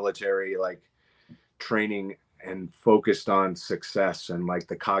stereotypical military like training and focused on success and like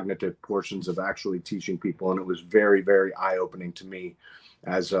the cognitive portions of actually teaching people. And it was very, very eye-opening to me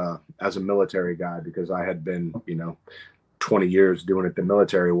as a military guy, because I had been, 20 years doing it the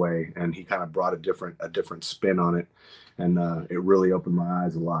military way, and he kind of brought a different spin on it. And it really opened my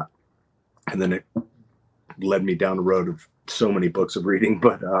eyes a lot. And then it led me down the road of so many books of reading,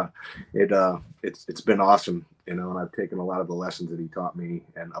 but it's been awesome, and I've taken a lot of the lessons that he taught me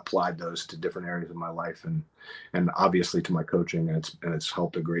and applied those to different areas of my life, and obviously to my coaching, and it's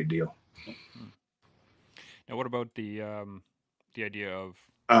helped a great deal. Now, what about the idea of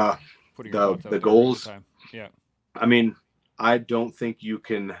putting the goals? Yeah, I don't think you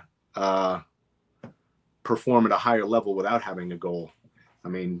can perform at a higher level without having a goal.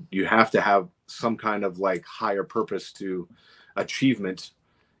 You have to have some kind of like higher purpose to achievement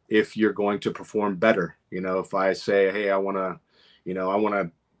if you're going to perform better. If I say, hey, I want to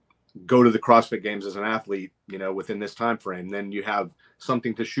go to the CrossFit Games as an athlete, within this time frame. Then you have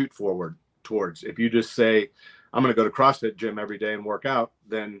something to shoot forward towards. If you just say, I'm going to go to CrossFit gym every day and work out,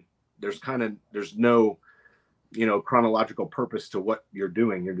 then there's no, chronological purpose to what you're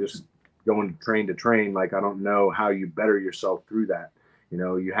doing. You're just going to train. Like, I don't know how you better yourself through that.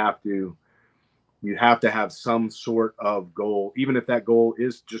 You have to have some sort of goal, even if that goal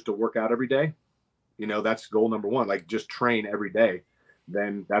is just to work out every day. That's goal number one. Like, just train every day.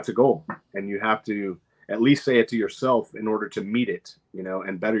 Then that's a goal. And you have to at least say it to yourself in order to meet it,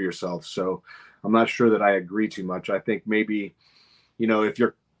 and better yourself. So I'm not sure that I agree too much. I think maybe, if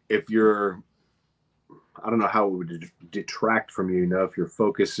you're, I don't know how it would detract from you, if your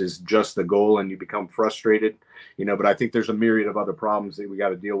focus is just the goal and you become frustrated, but I think there's a myriad of other problems that we got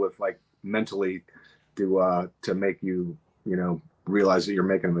to deal with, like mentally, to make you, realize that you're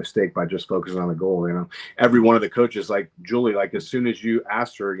making a mistake by just focusing on the goal. Every one of the coaches, like Julie, like as soon as you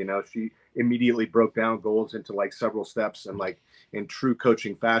asked her, she immediately broke down goals into like several steps, and like in true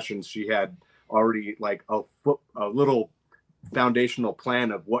coaching fashion, she had already like a little foundational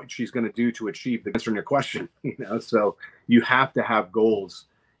plan of what she's going to do to achieve the answer in your question. So you have to have goals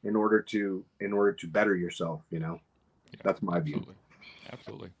in order to better yourself. Yeah, that's my view.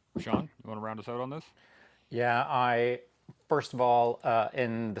 Absolutely. Sean, you want to round us out on this? Yeah, first of all,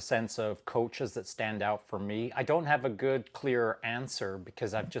 in the sense of coaches that stand out for me, I don't have a good, clear answer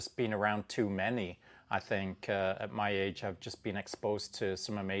because I've just been around too many. I think at my age, I've just been exposed to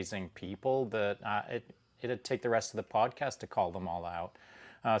some amazing people that it'd take the rest of the podcast to call them all out.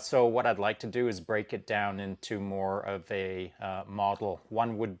 So what I'd like to do is break it down into more of a model.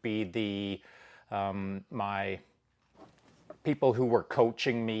 One would be my people who were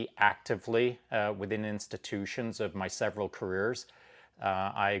coaching me actively within institutions of my several careers.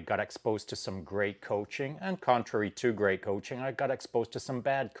 I got exposed to some great coaching, and contrary to great coaching, I got exposed to some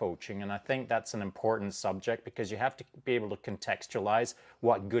bad coaching. And I think that's an important subject because you have to be able to contextualize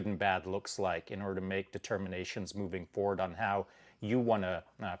what good and bad looks like in order to make determinations moving forward on how you want to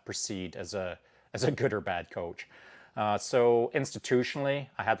proceed as a good or bad coach. So institutionally,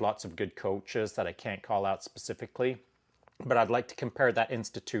 I had lots of good coaches that I can't call out specifically. But I'd like to compare that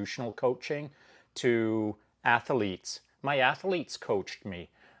institutional coaching to athletes. My athletes coached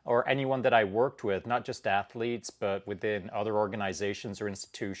me, or anyone that I worked with, not just athletes, but within other organizations or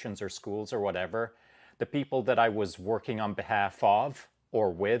institutions or schools or whatever. The people that I was working on behalf of,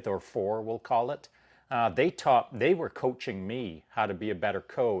 or with, or for, we'll call it, they were coaching me how to be a better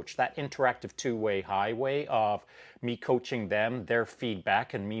coach. That interactive two-way highway of me coaching them, their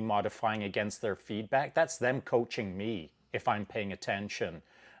feedback, and me modifying against their feedback, that's them coaching me if I'm paying attention.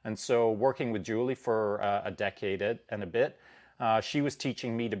 And so working with Julie for a decade and a bit, she was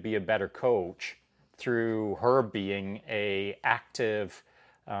teaching me to be a better coach through her being an active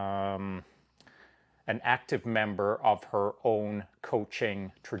member of her own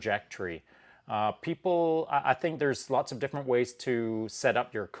coaching trajectory. I think there's lots of different ways to set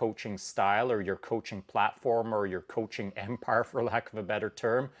up your coaching style or your coaching platform or your coaching empire, for lack of a better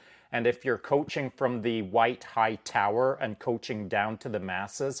term. And if you're coaching from the white high tower and coaching down to the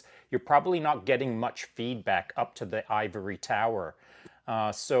masses, you're probably not getting much feedback up to the ivory tower.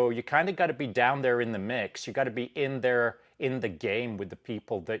 So you kind of got to be down there in the mix. You got to be in there in the game with the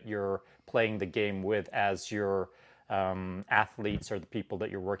people that you're playing the game with as your athletes or the people that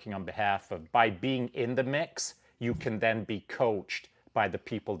you're working on behalf of. By being in the mix, you can then be coached by the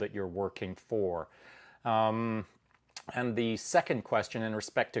people that you're working for. And the second question in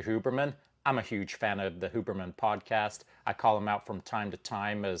respect to Huberman, I'm a huge fan of the Huberman podcast. I call him out from time to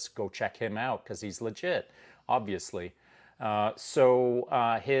time as go check him out because he's legit, obviously. So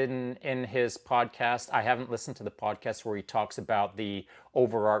in his podcast, I haven't listened to the podcast where he talks about the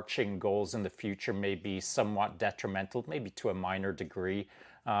overarching goals in the future may be somewhat detrimental, maybe to a minor degree,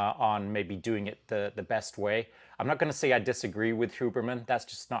 on maybe doing it the best way. I'm not going to say I disagree with Huberman. That's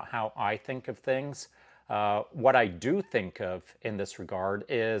just not how I think of things. What I do think of in this regard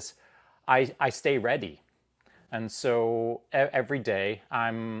is I stay ready. And so every day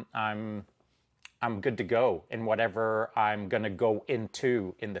I'm good to go in whatever I'm going to go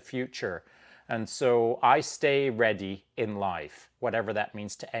into in the future. And so I stay ready in life, whatever that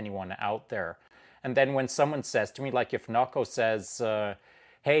means to anyone out there. And then when someone says to me, like if Nako says,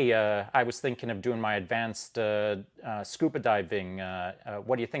 hey, I was thinking of doing my advanced scuba diving.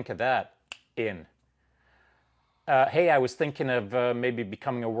 What do you think of that? In. Hey, I was thinking of maybe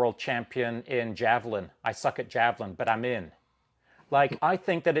becoming a world champion in javelin. I suck at javelin, but I'm in. Like, I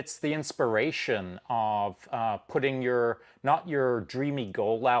think that it's the inspiration of putting not your dreamy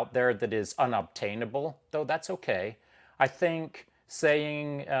goal out there that is unobtainable, though that's okay. I think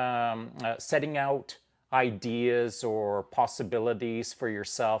setting out ideas or possibilities for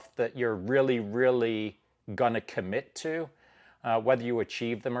yourself that you're really, really going to commit to, whether you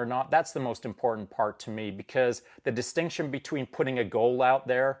achieve them or not. That's the most important part to me, because the distinction between putting a goal out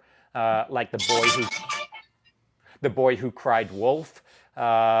there, like the boy who cried wolf,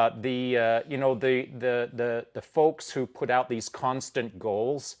 the folks who put out these constant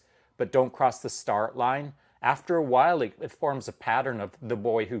goals but don't cross the start line. After a while, it forms a pattern of the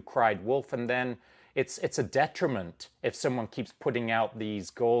boy who cried wolf, and then it's a detriment if someone keeps putting out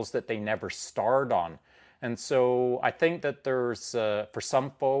these goals that they never start on. And so I think that there's, for some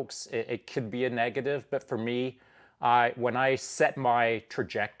folks, it could be a negative, but for me, when I set my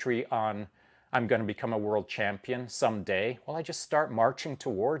trajectory on, I'm going to become a world champion someday, well, I just start marching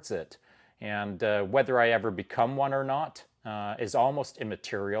towards it. And whether I ever become one or not is almost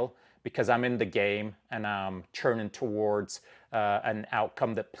immaterial, because I'm in the game and I'm churning towards an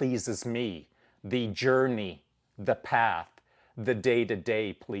outcome that pleases me. The journey, the path, the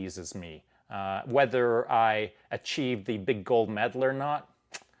day-to-day pleases me. Whether I achieve the big gold medal or not,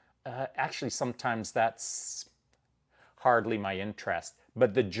 actually sometimes that's hardly my interest.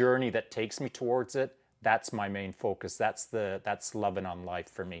 But the journey that takes me towards it, that's my main focus. That's loving on life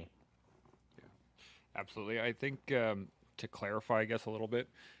for me. Yeah, absolutely. I think to clarify, I guess, a little bit,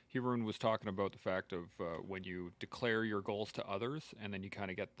 Hirun was talking about the fact of when you declare your goals to others, and then you kind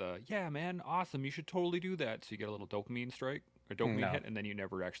of get the, yeah, man, awesome, you should totally do that. So you get a little dopamine strike, or dopamine hit, and then you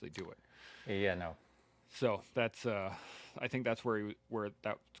never actually do it. Yeah, no. So that's, I think that's where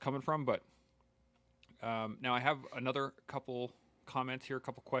that's coming from. But now I have another couple comments here, a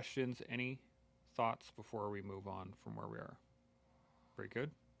couple questions. Any thoughts before we move on from where we are? Very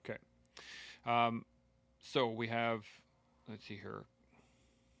good. Okay. So we have, let's see here.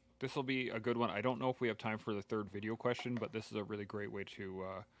 This will be a good one. I don't know if we have time for the third video question, but this is a really great way to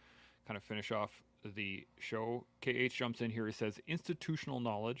kind of finish off the show. KH jumps in here. He says, institutional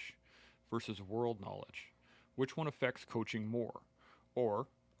knowledge versus world knowledge. Which one affects coaching more? Or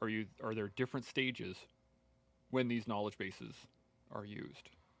are there different stages when these knowledge bases are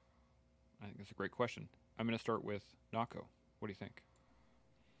used? I think that's a great question. I'm going to start with Nako. What do you think?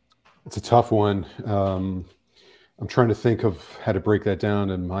 It's a tough one. I'm trying to think of how to break that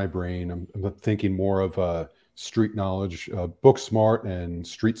down in my brain. I'm thinking more of street knowledge, book smart and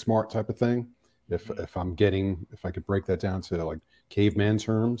street smart type of thing. If I could break that down to like caveman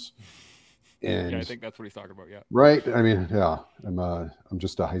terms. And yeah, I think that's what he's talking about. Yeah. Right. I mean, yeah, I'm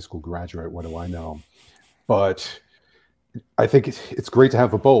just a high school graduate. What do I know? But I think it's great to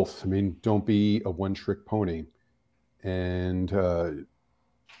have a both. I mean, don't be a one-trick pony, and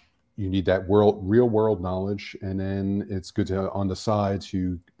you need that real world knowledge, and then it's good to on the side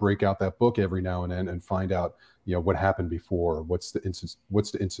to break out that book every now and then and find out what happened before. What's the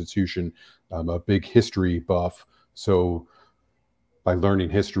institution? I'm a big history buff, so by learning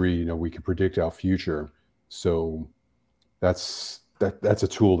history, we can predict our future. So that's a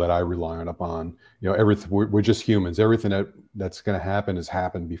tool that I rely on upon. Everything, we're just humans. Everything that's going to happen has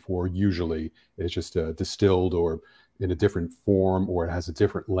happened before. Usually, it's just distilled or in a different form, or it has a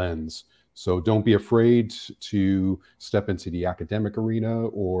different lens. So don't be afraid to step into the academic arena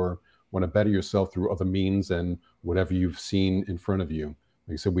or want to better yourself through other means and whatever you've seen in front of you.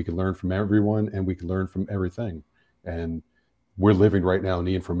 Like I said, we can learn from everyone and we can learn from everything. And we're living right now in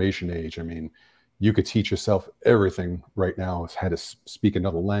the information age. I mean, you could teach yourself everything right now, how to speak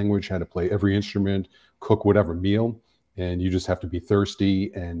another language, how to play every instrument, cook whatever meal, and you just have to be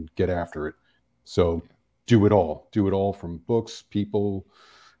thirsty and get after it. So do it all from books, people,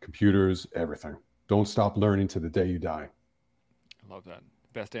 computers, everything. Don't stop learning to the day you die. I love that.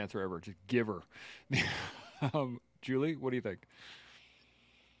 Best answer ever. Just give her. Julie, what do you think?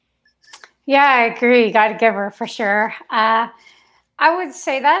 Yeah, I agree. Got to give her for sure. I would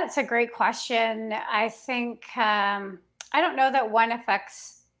say that it's a great question. I think, I don't know that one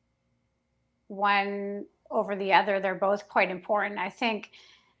affects one over the other. They're both quite important. I think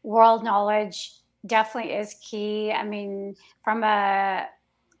world knowledge definitely is key. I mean, from a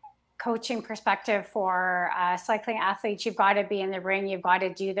coaching perspective for cycling athletes, you've got to be in the ring. You've got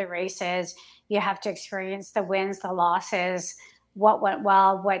to do the races. You have to experience the wins, the losses, what went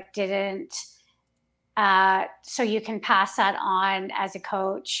well, what didn't. So you can pass that on as a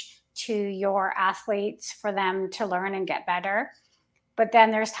coach to your athletes for them to learn and get better. But then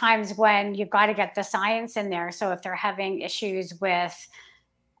there's times when you've got to get the science in there. So if they're having issues with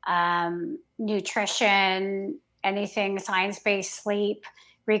nutrition, anything science-based, sleep,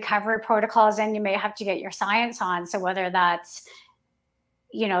 recovery protocols, then you may have to get your science on. So whether that's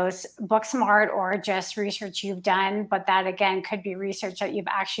book smart or just research you've done, but that again could be research that you've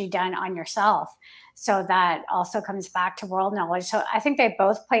actually done on yourself. So that also comes back to world knowledge. So I think they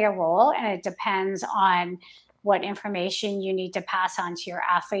both play a role, and it depends on what information you need to pass on to your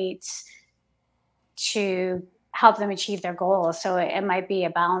athletes to help them achieve their goals. So it might be a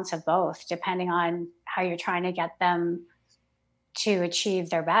balance of both, depending on how you're trying to get them to achieve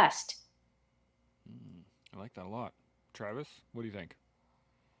their best. I like that a lot. Travis, what do you think?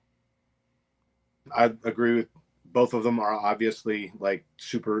 I agree with both of them. Are obviously like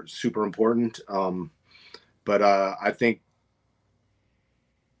super important. But I think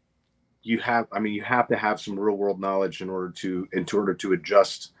you have to have some real world knowledge in order to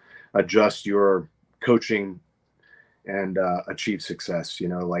adjust your coaching and achieve success.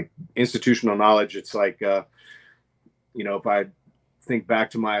 Like institutional knowledge, it's like if I think back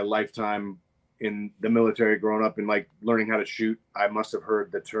to my lifetime in the military growing up and like learning how to shoot, I must have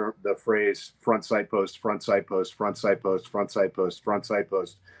heard the phrase front sight post, front sight post, front sight post, front sight post, front sight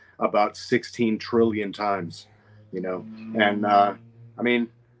post about 16 trillion times, and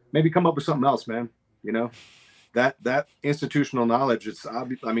maybe come up with something else, man. That institutional knowledge, it's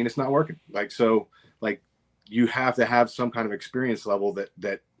not working. Like you have to have some kind of experience level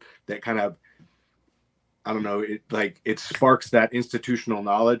that kind of, I don't know, it sparks that institutional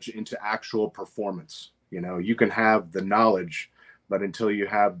knowledge into actual performance. You can have the knowledge, but until you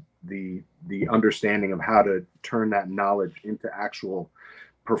have the understanding of how to turn that knowledge into actual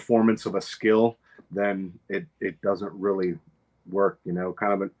performance of a skill, then it doesn't really work.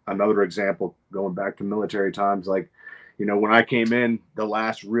 Kind of another example going back to military times, like, when I came in, the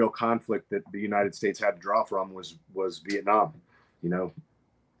last real conflict that the United States had to draw from was Vietnam,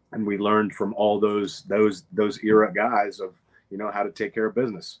 and we learned from all those era guys of how to take care of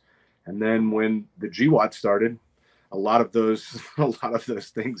business. And then when the GWAT started, a lot of those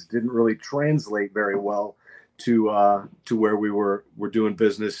things didn't really translate very well to where we're doing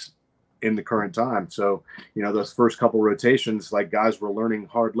business in the current time. So those first couple rotations, like, guys were learning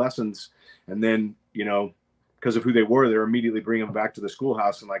hard lessons, and then because of who they were, they're immediately bringing them back to the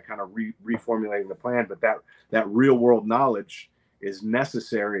schoolhouse and like kind of reformulating the plan. But that real world knowledge is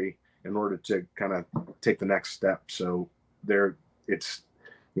necessary in order to kind of take the next step. So it's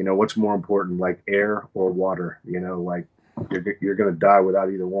what's more important, like air or water? Like you're going to die without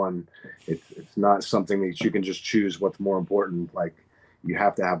either one. It's not something that you can just choose what's more important. Like, you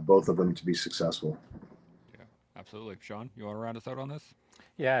have to have both of them to be successful. Yeah, absolutely. Sean, you want to round us out on this?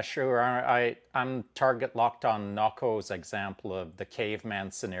 Yeah, sure. I'm target locked on Nako's example of the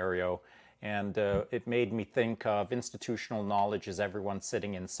caveman scenario. And it made me think of institutional knowledge as everyone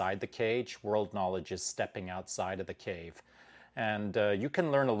sitting inside the cage. World knowledge is stepping outside of the cave. And you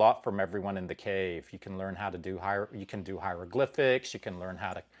can learn a lot from everyone in the cave. You can learn how to do hieroglyphics, you can learn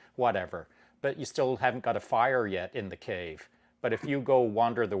how to whatever. But you still haven't got a fire yet in the cave. But if you go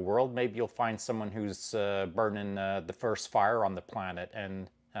wander the world, maybe you'll find someone who's burning the first fire on the planet. And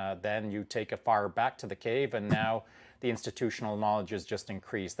then you take a fire back to the cave, and now the institutional knowledge has just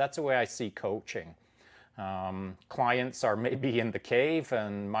increased. That's the way I see coaching. Clients are maybe in the cave,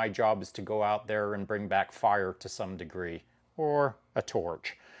 and my job is to go out there and bring back fire to some degree, or a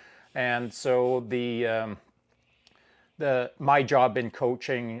torch. And so my job in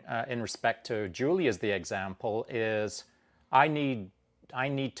coaching, in respect to Julie as the example, is I need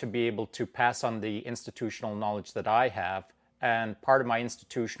to be able to pass on the institutional knowledge that I have, and part of my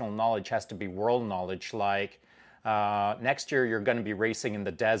institutional knowledge has to be world knowledge, like next year you're going to be racing in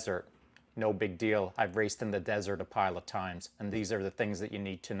the desert. No big deal. I've raced in the desert a pile of times, and these are the things that you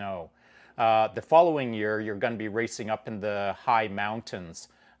need to know. The following year you're going to be racing up in the high mountains.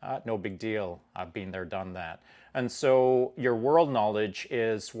 No big deal. I've been there, done that. And so your world knowledge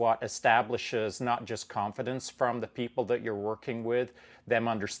is what establishes not just confidence from the people that you're working with, them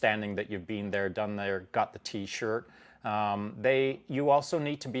understanding that you've been there, done there, got the t-shirt. You also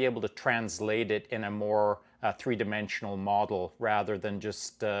need to be able to translate it in a more three-dimensional model rather than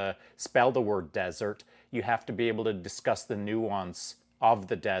just spell the word desert. You have to be able to discuss the nuance of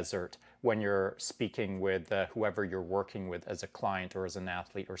the desert when you're speaking with whoever you're working with as a client or as an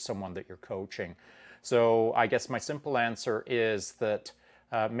athlete or someone that you're coaching. So I guess my simple answer is that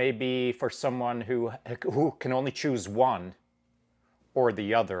maybe for someone who can only choose one or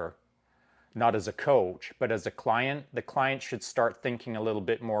the other, not as a coach, but as a client, the client should start thinking a little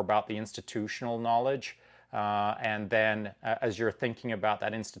bit more about the institutional knowledge. And then as you're thinking about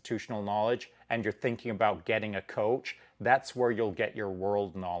that institutional knowledge and you're thinking about getting a coach, that's where you'll get your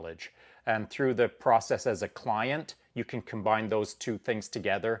world knowledge. And through the process as a client, you can combine those two things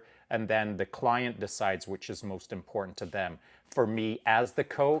together and then the client decides which is most important to them. For me, as the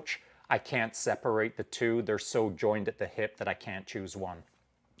coach, I can't separate the two. They're so joined at the hip that I can't choose one.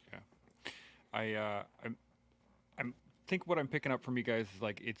 Yeah. I think what I'm picking up from you guys is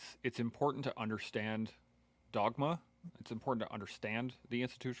like it's important to understand dogma. It's important to understand the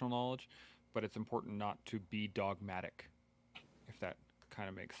institutional knowledge, but it's important not to be dogmatic, if that kind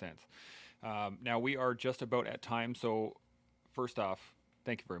of makes sense. Now we are just about at time, so first off,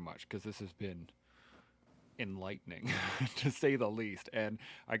 thank you very much, because this has been enlightening to say the least. And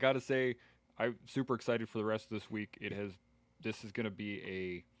I got to say, I'm super excited for the rest of this week. This is going to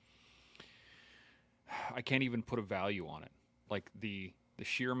be I can't even put a value on it. Like the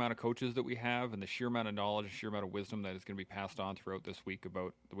sheer amount of coaches that we have and the sheer amount of knowledge, the sheer amount of wisdom that is going to be passed on throughout this week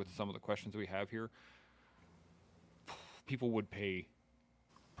with some of the questions we have here. People would pay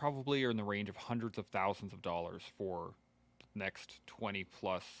probably are in the range of hundreds of thousands of dollars for the next 20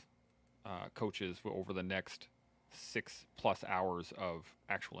 plus coaches over the next 6+ hours of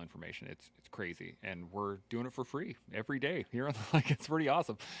actual information. It's crazy, and we're doing it for free every day here. Like, it's pretty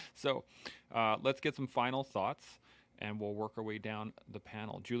awesome. So let's get some final thoughts, and we'll work our way down the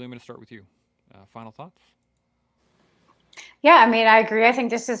panel. Julie, I'm going to start with you. Final thoughts? Yeah, I mean, I agree. I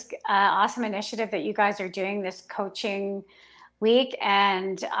think this is an awesome initiative that you guys are doing, this coaching week,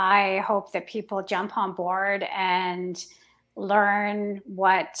 and I hope that people jump on board and learn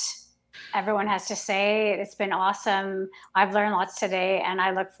what everyone has to say. It's been awesome. I've learned lots today, and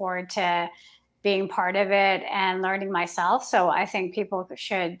I look forward to being part of it and learning myself. So I think people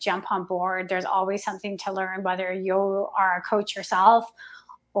should jump on board. There's always something to learn, whether you are a coach yourself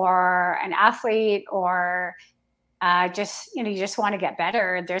or an athlete, or you just want to get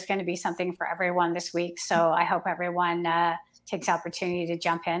better. There's going to be something for everyone this week. So I hope everyone takes the opportunity to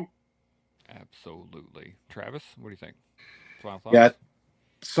jump in. Absolutely. Travis, what do you think? Final thoughts? Yeah,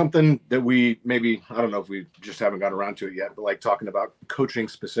 something that we maybe, I don't know if we just haven't got around to it yet, but like talking about coaching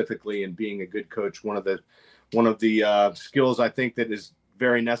specifically and being a good coach, one of the skills I think that is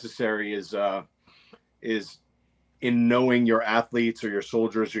very necessary is in knowing your athletes or your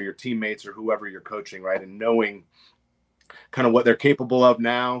soldiers or your teammates or whoever you're coaching, right? And knowing kind of what they're capable of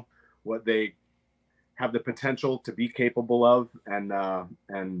now, what they have the potential to be capable of, and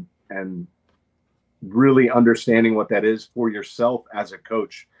really understanding what that is for yourself as a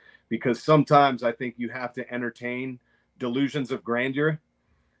coach. Because sometimes I think you have to entertain delusions of grandeur,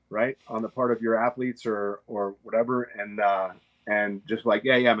 right, on the part of your athletes or whatever, and just like,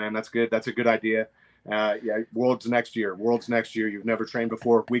 yeah, man, that's good, that's a good idea. Yeah, world's next year. You've never trained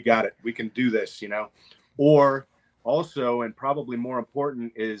before. We got it. We can do this, Or also, and probably more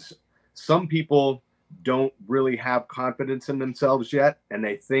important, is some people don't really have confidence in themselves yet, and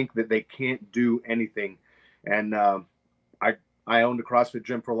they think that they can't do anything. And I owned a CrossFit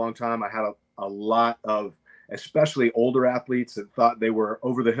gym for a long time. I had a lot of, especially older athletes, that thought they were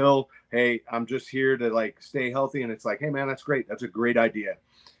over the hill. Hey, I'm just here to like stay healthy. And it's like, hey man, that's great. That's a great idea.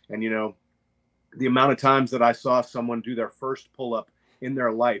 And the amount of times that I saw someone do their first pull-up in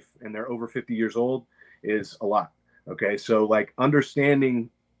their life and they're over 50 years old is a lot. Okay. So like understanding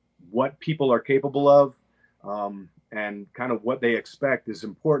what people are capable of and kind of what they expect is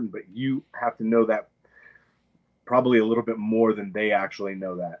important, but you have to know that probably a little bit more than they actually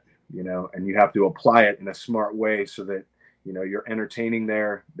know that, and you have to apply it in a smart way so that, you're entertaining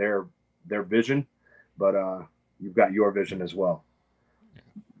their vision, but you've got your vision as well. Yeah,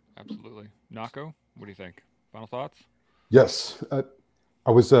 absolutely. Nako, what do you think? Final thoughts? Yes,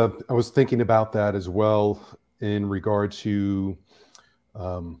 I was thinking about that as well in regard to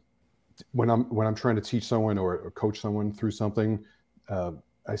when I'm trying to teach someone or coach someone through something.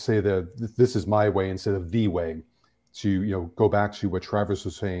 I say that this is my way instead of the way. To go back to what Travis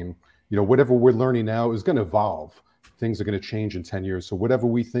was saying. Whatever we're learning now is going to evolve. Things are going to change in 10 years. So whatever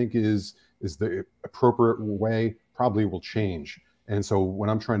we think is the appropriate way probably will change. And so when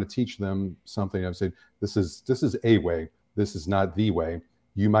I'm trying to teach them something, I've said, this is a way. This is not the way.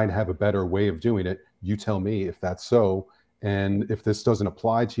 You might have a better way of doing it. You tell me if that's so. And if this doesn't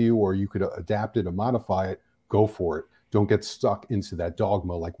apply to you, or you could adapt it or modify it, go for it. Don't get stuck into that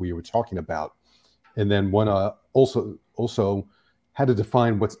dogma like we were talking about. And then also how to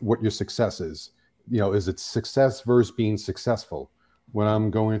define what your success is. Is it success versus being successful? When I'm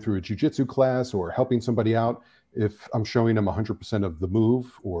going through a jiu-jitsu class or helping somebody out, if I'm showing them 100% of the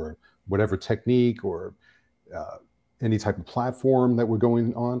move or whatever technique or any type of platform that we're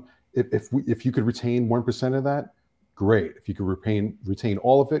going on, if you could retain 1% of that, great. If you could retain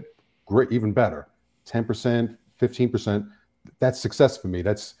all of it, great, even better. 10%, 15%, that's success for me.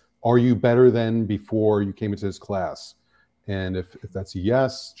 Are you better than before you came into this class? And if that's a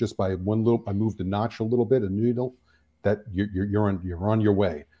yes, just by one little, I moved the notch a little bit, a needle, that you're on your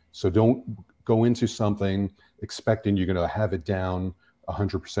way. So don't go into something expecting you're going to have it down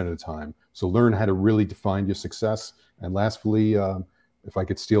 100% of the time. So learn how to really define your success. And lastly, if I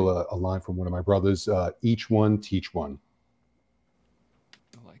could steal a line from one of my brothers, each one, teach one.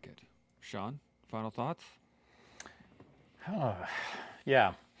 I like it. Sean, final thoughts?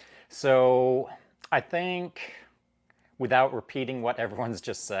 Yeah. So I think, without repeating what everyone's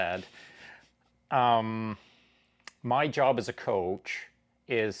just said, my job as a coach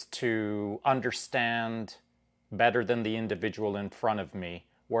is to understand better than the individual in front of me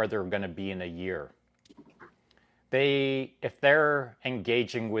where they're going to be in a year. If they're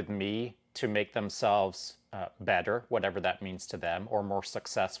engaging with me to make themselves better, whatever that means to them, or more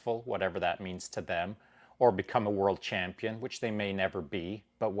successful, whatever that means to them, or become a world champion, which they may never be,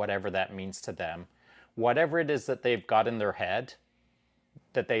 but whatever that means to them, whatever it is that they've got in their head,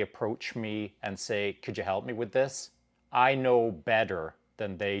 that they approach me and say, could you help me with this? I know better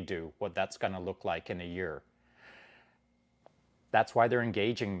than they do what that's going to look like in a year. That's why they're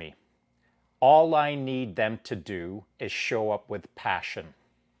engaging me. All I need them to do is show up with passion.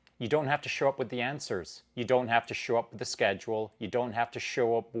 You don't have to show up with the answers. You don't have to show up with the schedule. You don't have to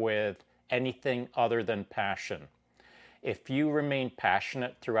show up with anything other than passion. If you remain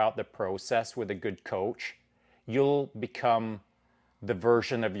passionate throughout the process with a good coach, you'll become the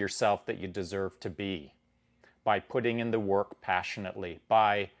version of yourself that you deserve to be by putting in the work passionately,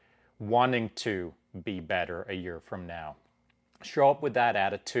 by wanting to be better a year from now. Show up with that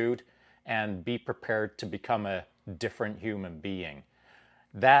attitude and be prepared to become a different human being.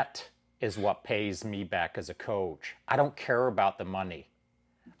 That is what pays me back as a coach. I don't care about the money.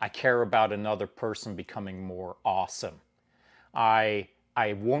 I care about another person becoming more awesome. I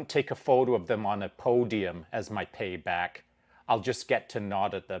won't take a photo of them on a podium as my payback. I'll just get to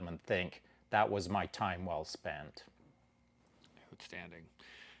nod at them and think, that was my time well spent. Outstanding.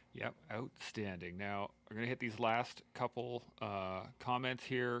 Yep, outstanding. Now, we're going to hit these last couple comments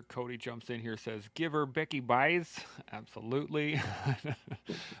here. Cody jumps in here, says, give her Becky buys. Absolutely.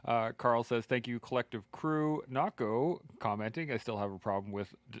 Carl says, thank you, collective crew. Nako commenting, I still have a problem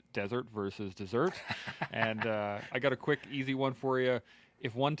with desert versus dessert. And I got a quick, easy one for you.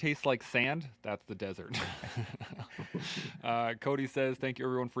 If one tastes like sand, that's the desert. Cody says, thank you,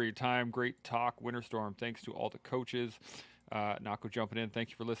 everyone, for your time. Great talk. Winter Storm. Thanks to all the coaches. Nako jumping in. Thank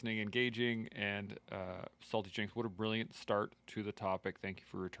you for listening, engaging, and Salty Jinx. What a brilliant start to the topic. Thank you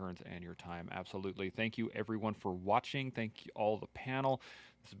for your returns and your time. Absolutely. Thank you, everyone, for watching. Thank you, all the panel.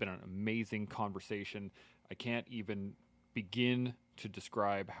 This has been an amazing conversation. I can't even begin to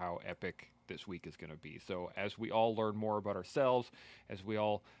describe how epic this week is going to be. So as we all learn more about ourselves, as we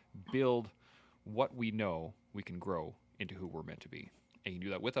all build what we know, we can grow into who we're meant to be. And you can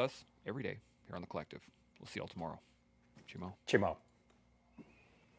do that with us every day here on The Collective. We'll see you all tomorrow. Chimo. Chimo.